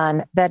has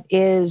done that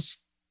is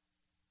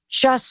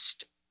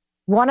just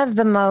one of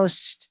the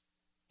most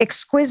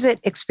exquisite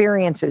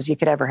experiences you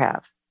could ever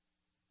have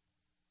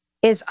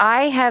is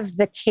I have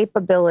the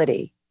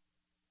capability,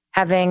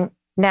 having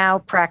now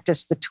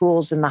practiced the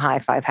tools in the high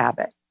five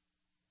habit,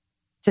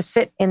 to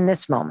sit in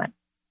this moment.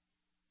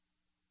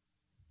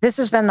 This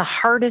has been the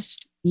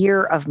hardest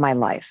year of my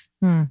life,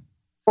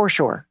 for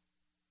sure.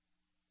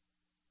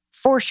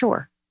 For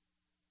sure.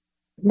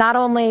 Not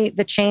only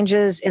the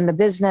changes in the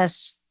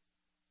business,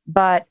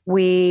 but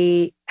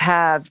we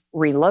have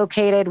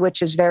relocated,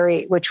 which was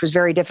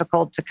very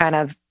difficult to kind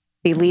of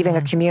be leaving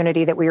a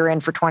community that we were in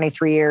for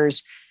 23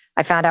 years.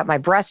 I found out my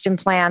breast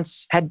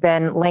implants had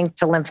been linked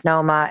to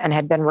lymphoma and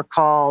had been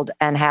recalled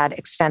and had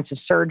extensive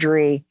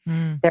surgery.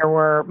 There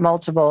were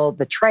multiple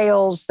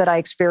betrayals that I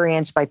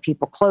experienced by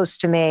people close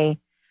to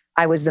me.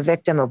 I was the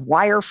victim of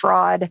wire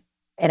fraud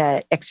in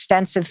an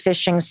extensive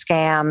phishing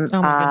scam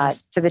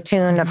to the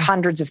tune of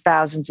hundreds of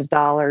thousands of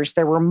dollars.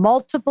 There were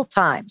multiple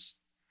times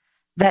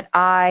that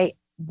I,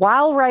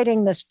 while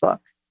writing this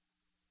book,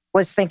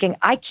 was thinking,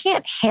 I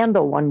can't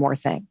handle one more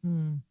thing.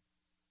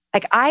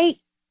 I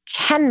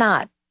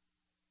cannot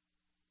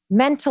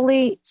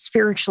mentally,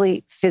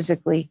 spiritually,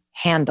 physically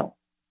handle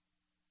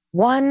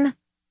one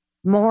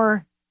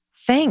more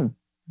thing.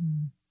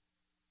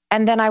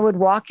 And then I would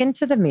walk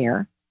into the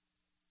mirror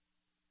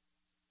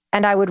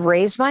and I would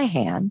raise my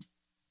hand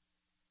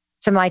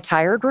to my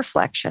tired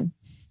reflection.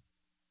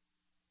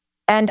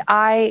 And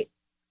I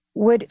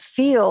would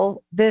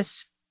feel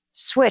this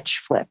switch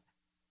flip.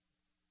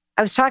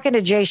 I was talking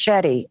to Jay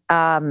Shetty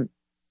a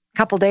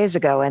couple days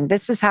ago, and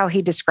this is how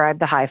he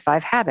described the high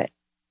five habit.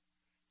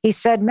 He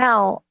said,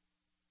 Mel,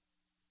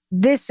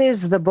 this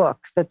is the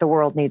book that the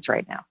world needs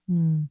right now.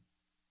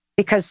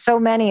 Because so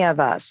many of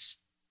us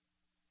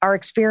are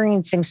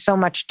experiencing so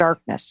much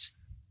darkness.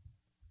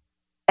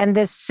 And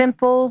this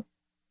simple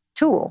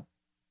tool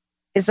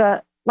is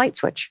a light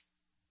switch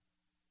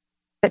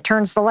that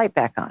turns the light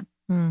back on,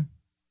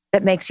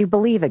 that makes you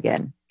believe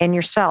again in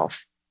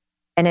yourself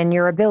and in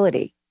your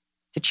ability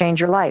to change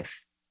your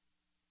life.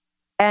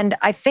 And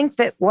I think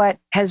that what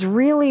has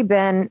really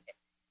been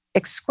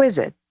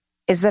exquisite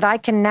is that I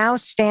can now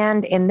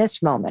stand in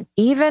this moment,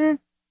 even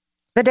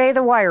the day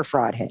the wire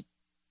fraud hit,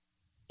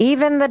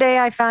 even the day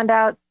I found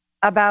out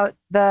about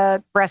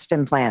the breast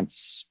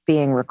implants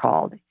being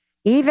recalled,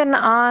 even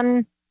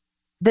on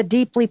the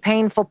deeply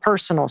painful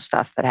personal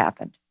stuff that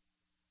happened,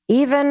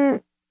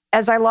 even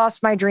as I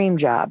lost my dream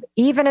job,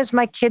 even as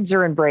my kids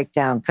are in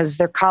breakdown because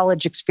their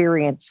college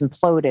experience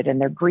imploded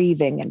and they're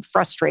grieving and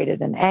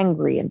frustrated and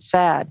angry and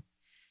sad.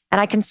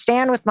 And I can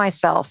stand with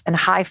myself and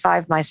high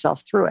five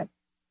myself through it.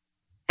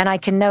 And I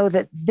can know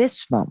that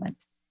this moment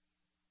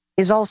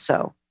is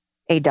also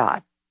a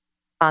dot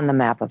on the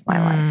map of my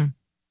life.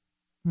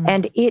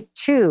 And it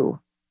too,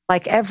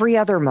 like every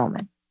other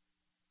moment,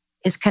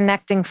 is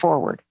connecting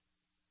forward.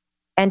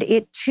 And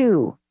it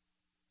too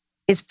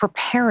is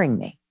preparing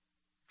me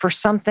for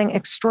something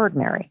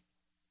extraordinary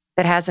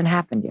that hasn't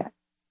happened yet.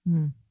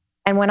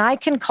 And when I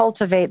can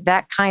cultivate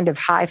that kind of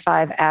high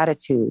five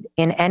attitude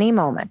in any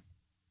moment,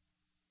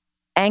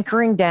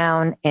 anchoring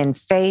down in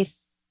faith,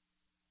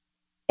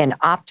 in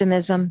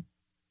optimism,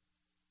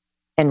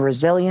 in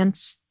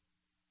resilience,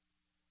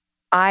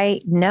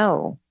 I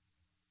know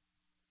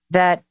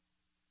that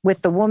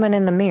with the woman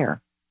in the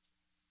mirror,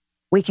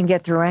 we can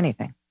get through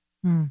anything.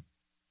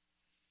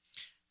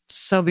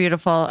 So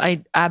beautiful.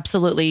 I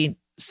absolutely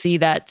see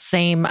that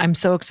same. I'm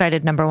so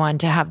excited, number one,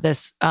 to have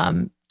this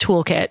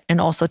toolkit and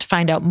also to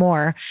find out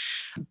more,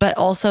 but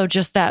also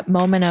just that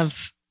moment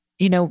of,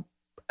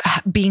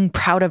 being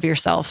proud of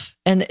yourself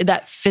and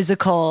that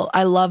physical,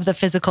 I love the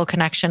physical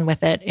connection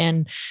with it.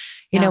 And,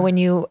 when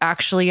you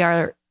actually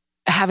are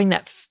having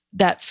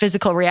that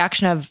physical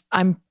reaction of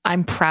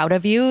I'm proud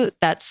of you,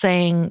 that's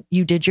saying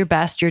you did your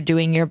best, you're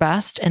doing your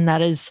best. And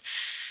that is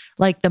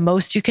like the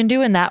most you can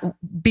do. And that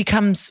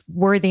becomes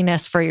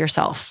worthiness for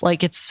yourself.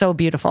 Like, it's so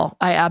beautiful.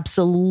 I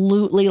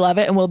absolutely love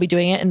it. And we'll be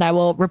doing it and I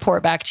will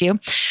report back to you.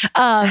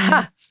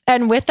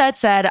 And with that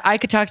said, I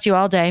could talk to you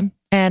all day.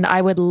 And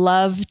I would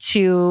love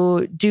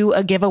to do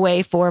a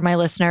giveaway for my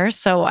listeners.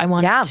 So I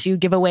want to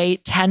give away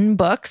 10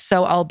 books.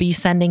 So I'll be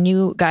sending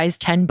you guys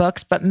 10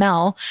 books. But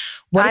Mel,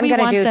 I'm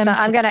going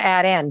to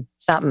add in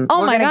something.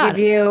 Oh my God.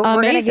 We're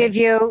going to give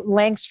you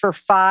links for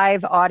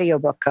 5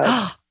 audiobook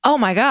codes. Oh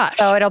my gosh.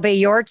 So it'll be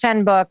your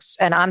 10 books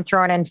and I'm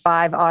throwing in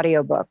 5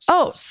 audiobooks.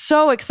 Oh,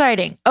 so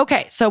exciting.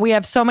 Okay. So we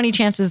have so many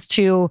chances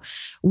to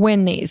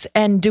win these.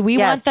 And do we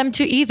want them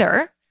to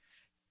either...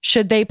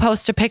 Should they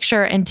post a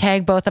picture and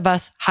tag both of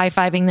us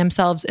high-fiving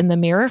themselves in the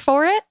mirror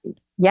for it?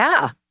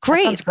 Yeah.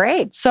 Great. Sounds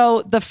great.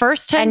 So the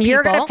first 10 and people...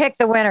 you're going to pick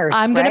the winners,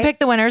 I'm going to pick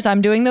the winners.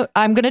 I'm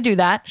going to do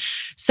that.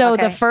 So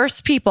the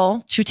first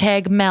people to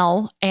tag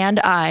Mel and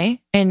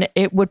I, and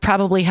it would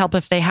probably help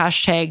if they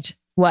hashtagged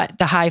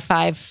the high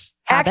five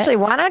habit. Actually,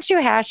 why don't you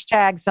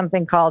hashtag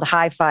something called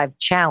High Five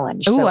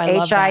Challenge? Ooh, so I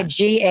love that.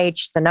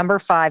 HIGH, the number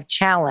 5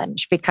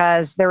 challenge,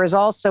 because there is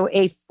also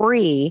a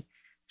free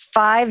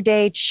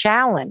 5-day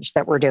challenge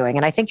that we're doing.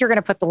 And I think you're going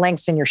to put the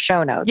links in your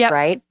show notes,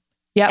 right?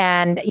 Yeah.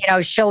 And,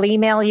 she'll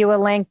email you a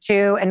link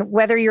to, and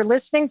whether you're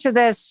listening to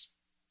this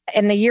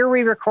in the year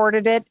we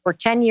recorded it or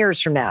 10 years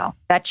from now,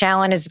 that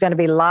challenge is going to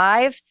be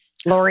live.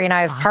 Lori and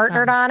I have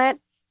partnered on it.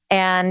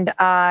 And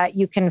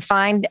you can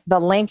find the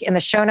link in the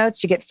show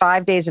notes. You get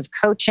 5 days of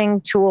coaching,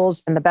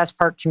 tools, and the best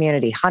part,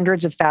 community.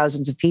 Hundreds of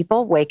thousands of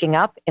people waking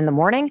up in the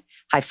morning,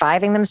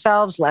 high-fiving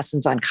themselves,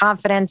 lessons on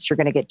confidence. You're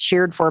going to get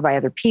cheered for by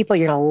other people.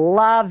 You're going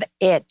to love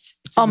it.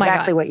 It's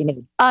exactly what you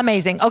need.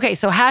 Amazing. Okay,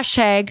 so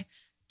hashtag,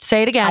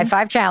 say it again. High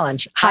Five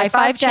Challenge. High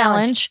Five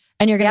Challenge.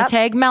 And you're going to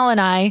tag Mel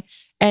and I.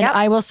 And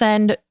I will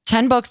send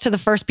 10 books to the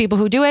first people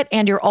who do it.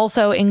 And you're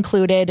also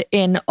included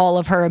in all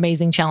of her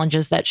amazing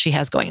challenges that she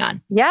has going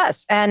on.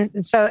 Yes. And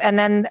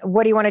then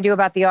what do you want to do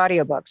about the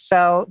audiobooks?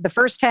 So the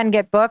first 10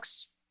 get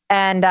books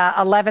and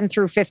 11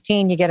 through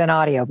 15, you get an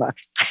audiobook.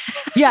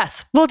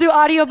 Yes. We'll do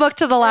audiobook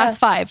to the last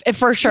 5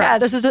 for sure.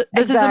 Yes,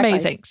 this is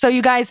amazing. So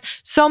you guys,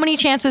 so many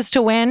chances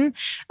to win.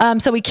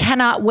 So we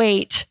cannot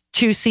wait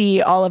to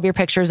see all of your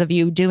pictures of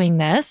you doing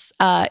this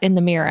in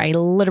the mirror. I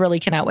literally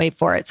cannot wait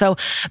for it. So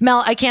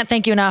Mel, I can't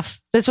thank you enough.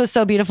 This was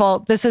so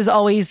beautiful. This is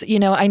always,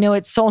 I know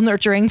it's soul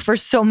nurturing for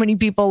so many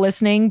people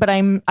listening, but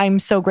I'm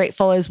so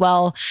grateful as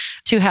well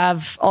to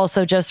have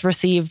also just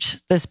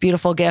received this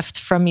beautiful gift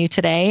from you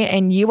today.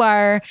 And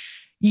you're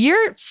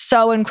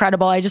so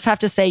incredible. I just have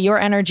to say your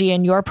energy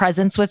and your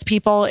presence with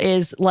people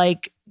is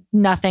like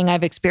nothing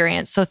I've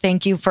experienced. So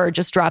thank you for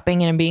just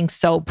dropping in and being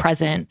so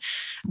present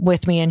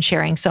with me and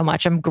sharing so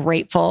much. I'm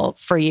grateful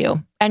for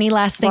you. Any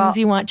last things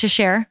you want to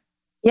share?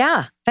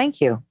 Yeah. Thank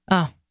you.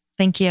 Oh,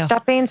 thank you.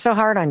 Stop being so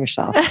hard on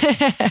yourself.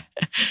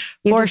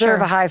 You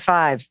deserve a high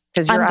five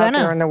because you're out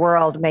there in the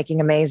world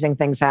making amazing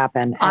things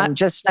happen. And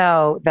just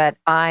know that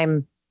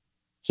I'm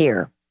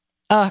here.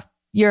 Oh,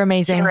 you're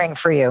amazing. Cheering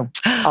for you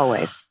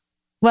always.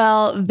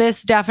 Well,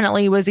 this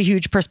definitely was a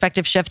huge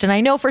perspective shift. And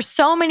I know for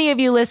so many of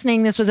you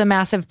listening, this was a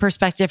massive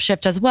perspective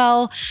shift as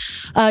well.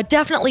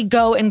 Definitely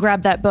go and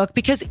grab that book,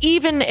 because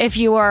even if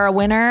you are a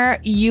winner,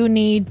 you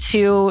need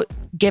to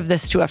give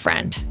this to a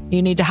friend.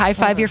 You need to high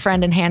five your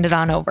friend and hand it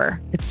on over.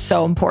 It's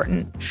so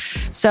important.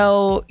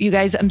 So you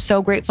guys, I'm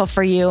so grateful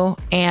for you.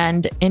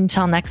 And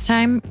until next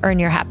time, earn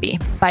your happy.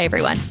 Bye,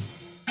 everyone.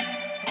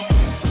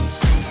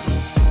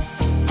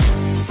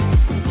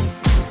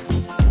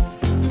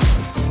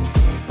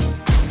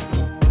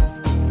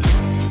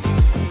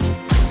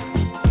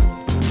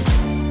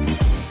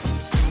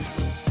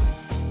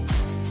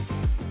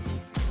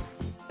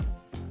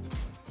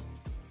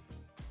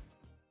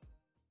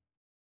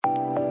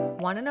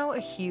 Want to know a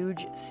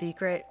huge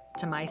secret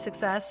to my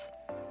success?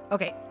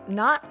 Okay,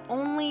 not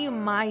only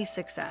my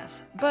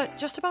success, but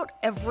just about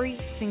every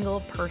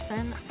single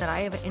person that I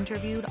have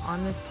interviewed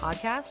on this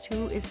podcast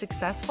who is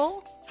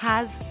successful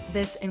has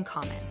this in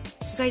common.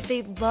 You guys,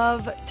 they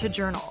love to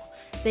journal.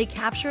 They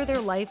capture their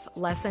life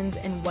lessons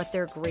and what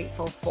they're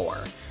grateful for.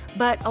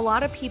 But a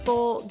lot of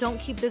people don't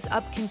keep this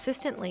up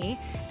consistently,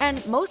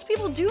 and most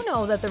people do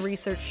know that the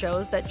research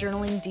shows that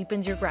journaling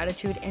deepens your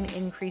gratitude and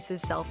increases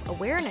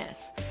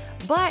self-awareness.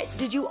 But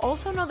did you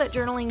also know that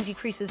journaling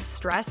decreases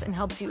stress and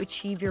helps you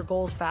achieve your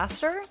goals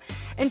faster?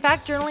 In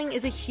fact, journaling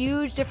is a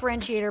huge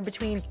differentiator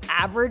between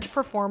average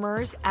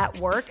performers at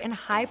work and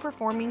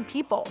high-performing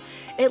people.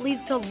 It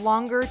leads to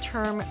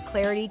longer-term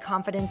clarity,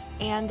 confidence,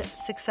 and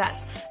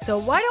success. So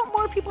why don't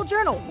more people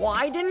journal?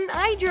 Why didn't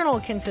I journal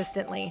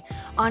consistently?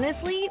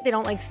 Honestly, they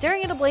don't like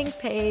staring at a blank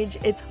page.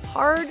 It's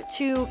hard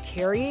to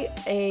carry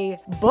a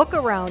book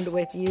around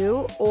with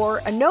you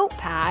or a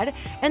notepad,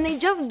 and they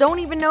just don't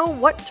even know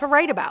what to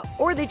write about,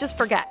 or they just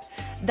forget.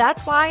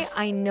 That's why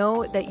I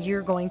know that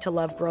you're going to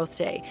love Growth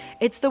Day.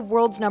 It's the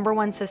world's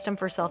 #1 system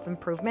for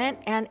self-improvement,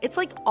 and it's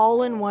like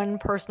all-in-one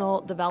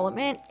personal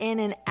development in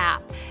an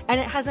app. And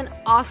it has an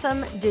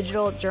awesome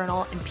digital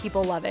journal, and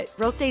people love it.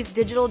 Growth Day's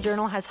digital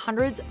journal has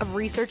hundreds of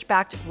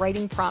research-backed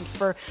writing prompts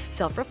for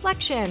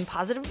self-reflection,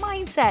 positive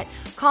mindset,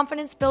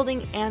 confidence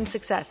building, and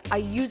success. I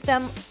use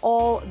them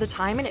all the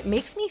time, and it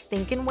makes me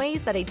think in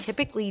ways that I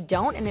typically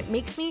don't, and it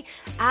makes me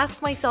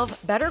ask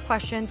myself better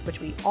questions, which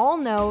we all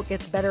know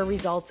gets better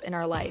results in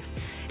our life.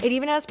 It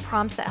even has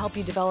prompts that help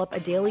you develop a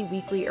daily,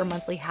 weekly, or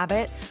monthly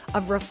habit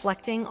of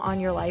reflecting on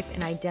your life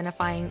and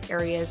identifying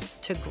areas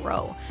to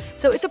grow.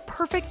 So it's a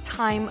perfect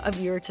time of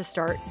year to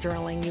start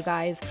journaling, you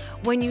guys.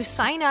 When you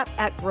sign up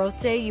at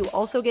Growth Day, you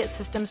also get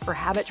systems for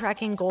habit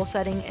tracking, goal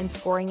setting, and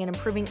scoring, and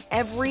improving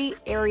every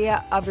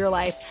area of your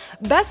life.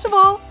 Best of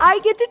all, I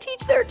get to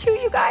teach there too,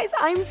 you guys.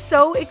 I'm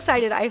so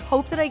excited. I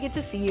hope that I get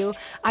to see you.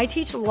 I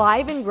teach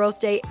live in Growth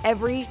Day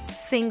every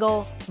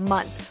single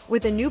month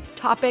with a new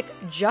topic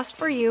just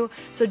for you.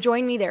 So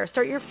join me there.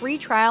 Start your free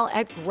trial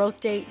at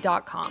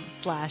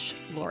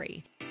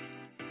growthday.com/Lori.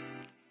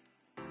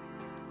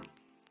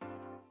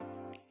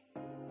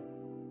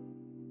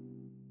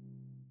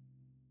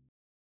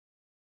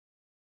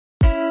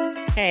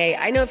 Hey,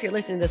 I know if you're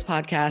listening to this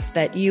podcast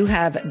that you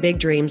have big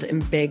dreams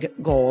and big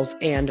goals.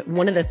 And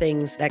one of the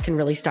things that can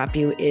really stop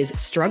you is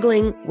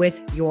struggling with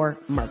your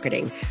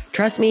marketing.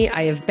 Trust me,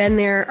 I have been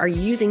there. Are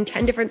you using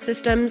 10 different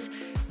systems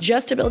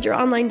just to build your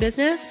online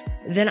business?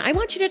 Then I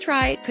want you to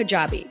try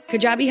Kajabi.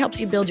 Kajabi helps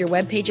you build your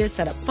web pages,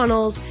 set up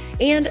funnels,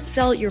 and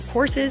sell your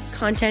courses,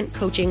 content,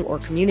 coaching, or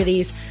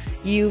communities.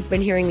 You've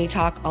been hearing me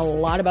talk a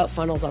lot about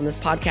funnels on this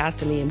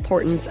podcast and the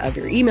importance of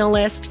your email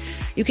list.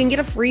 You can get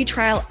a free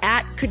trial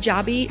at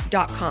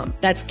kajabi.com.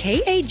 That's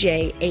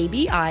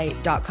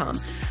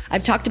Kajabi.com.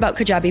 I've talked about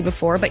Kajabi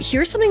before, but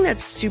here's something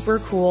that's super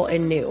cool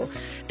and new.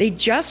 They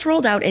just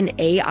rolled out an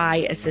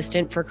AI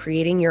assistant for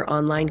creating your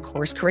online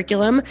course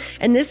curriculum.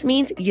 And this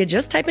means you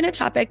just type in a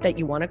topic that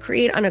you want to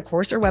create on a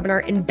course or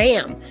webinar, and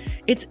bam,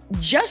 it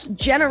just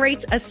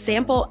generates a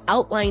sample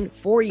outline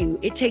for you.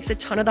 It takes a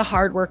ton of the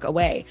hard work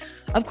away.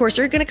 Of course,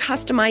 you're going to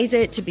customize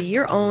it to be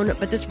your own,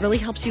 but this really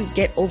helps you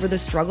get over the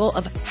struggle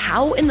of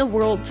how in the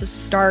world to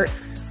start,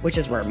 which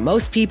is where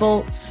most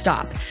people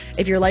stop.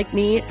 If you're like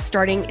me,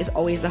 starting is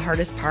always the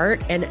hardest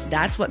part, and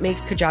that's what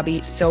makes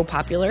Kajabi so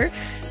popular.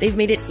 They've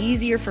made it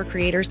easier for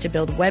creators to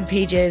build web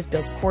pages,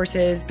 build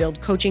courses,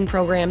 build coaching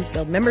programs,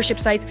 build membership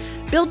sites,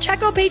 build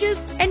checkout pages,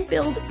 and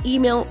build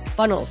email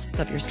funnels.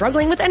 So if you're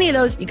struggling with any of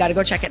those, you got to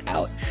go check it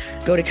out.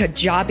 Go to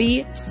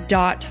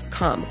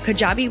Kajabi.com.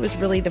 Kajabi was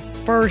really the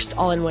first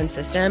all-in-one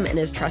system and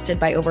is trusted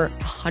by over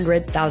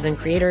 100,000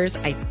 creators.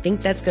 I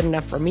think that's good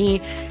enough for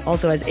me.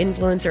 Also has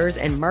influencers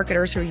and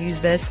marketers who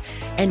use this.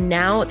 And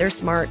now their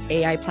smart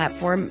AI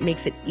platform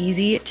makes it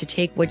easy to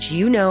take what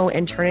you know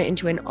and turn it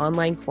into an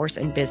online course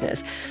and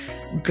business.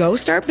 Go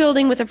start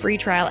building with a free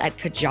trial at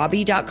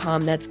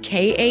Kajabi.com. That's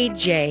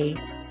Kajabi.com.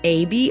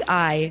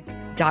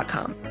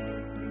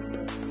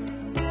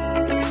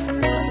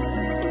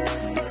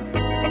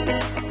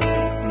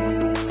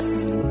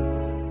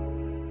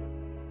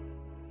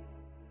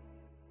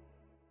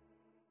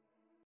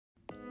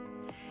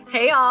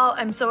 Hey all,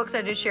 I'm so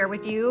excited to share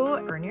with you,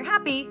 Earn Your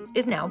Happy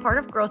is now part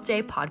of Growth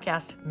Day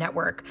Podcast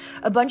Network.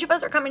 A bunch of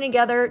us are coming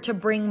together to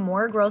bring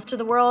more growth to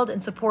the world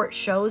and support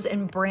shows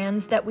and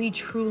brands that we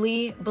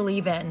truly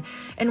believe in.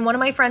 And one of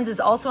my friends is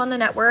also on the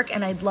network,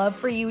 and I'd love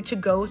for you to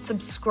go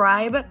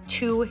subscribe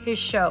to his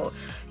show.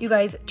 You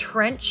guys,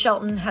 Trent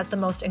Shelton has the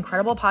most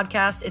incredible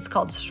podcast. It's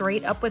called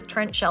Straight Up with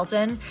Trent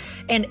Shelton,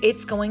 and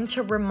it's going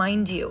to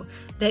remind you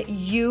that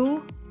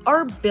you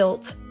are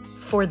built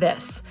for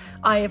this.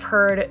 I have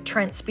heard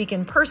Trent speak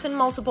in person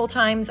multiple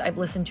times. I've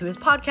listened to his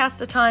podcast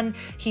a ton.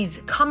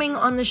 He's coming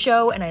on the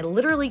show, and I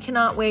literally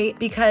cannot wait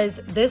because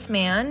this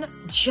man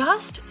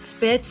just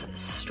spits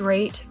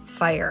straight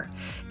fire.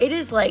 It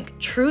is like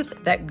truth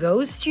that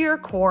goes to your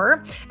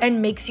core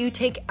and makes you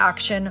take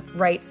action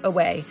right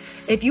away.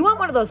 If you want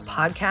one of those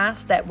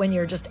podcasts that when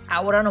you're just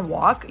out on a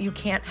walk, you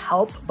can't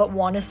help but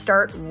want to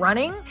start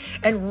running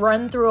and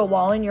run through a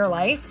wall in your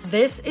life,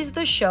 this is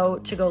the show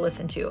to go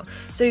listen to.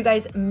 So you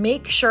guys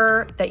make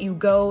sure that you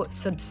go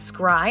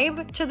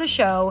subscribe to the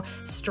show,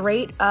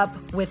 Straight Up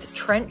with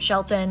Trent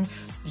Shelton.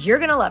 You're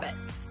going to love it.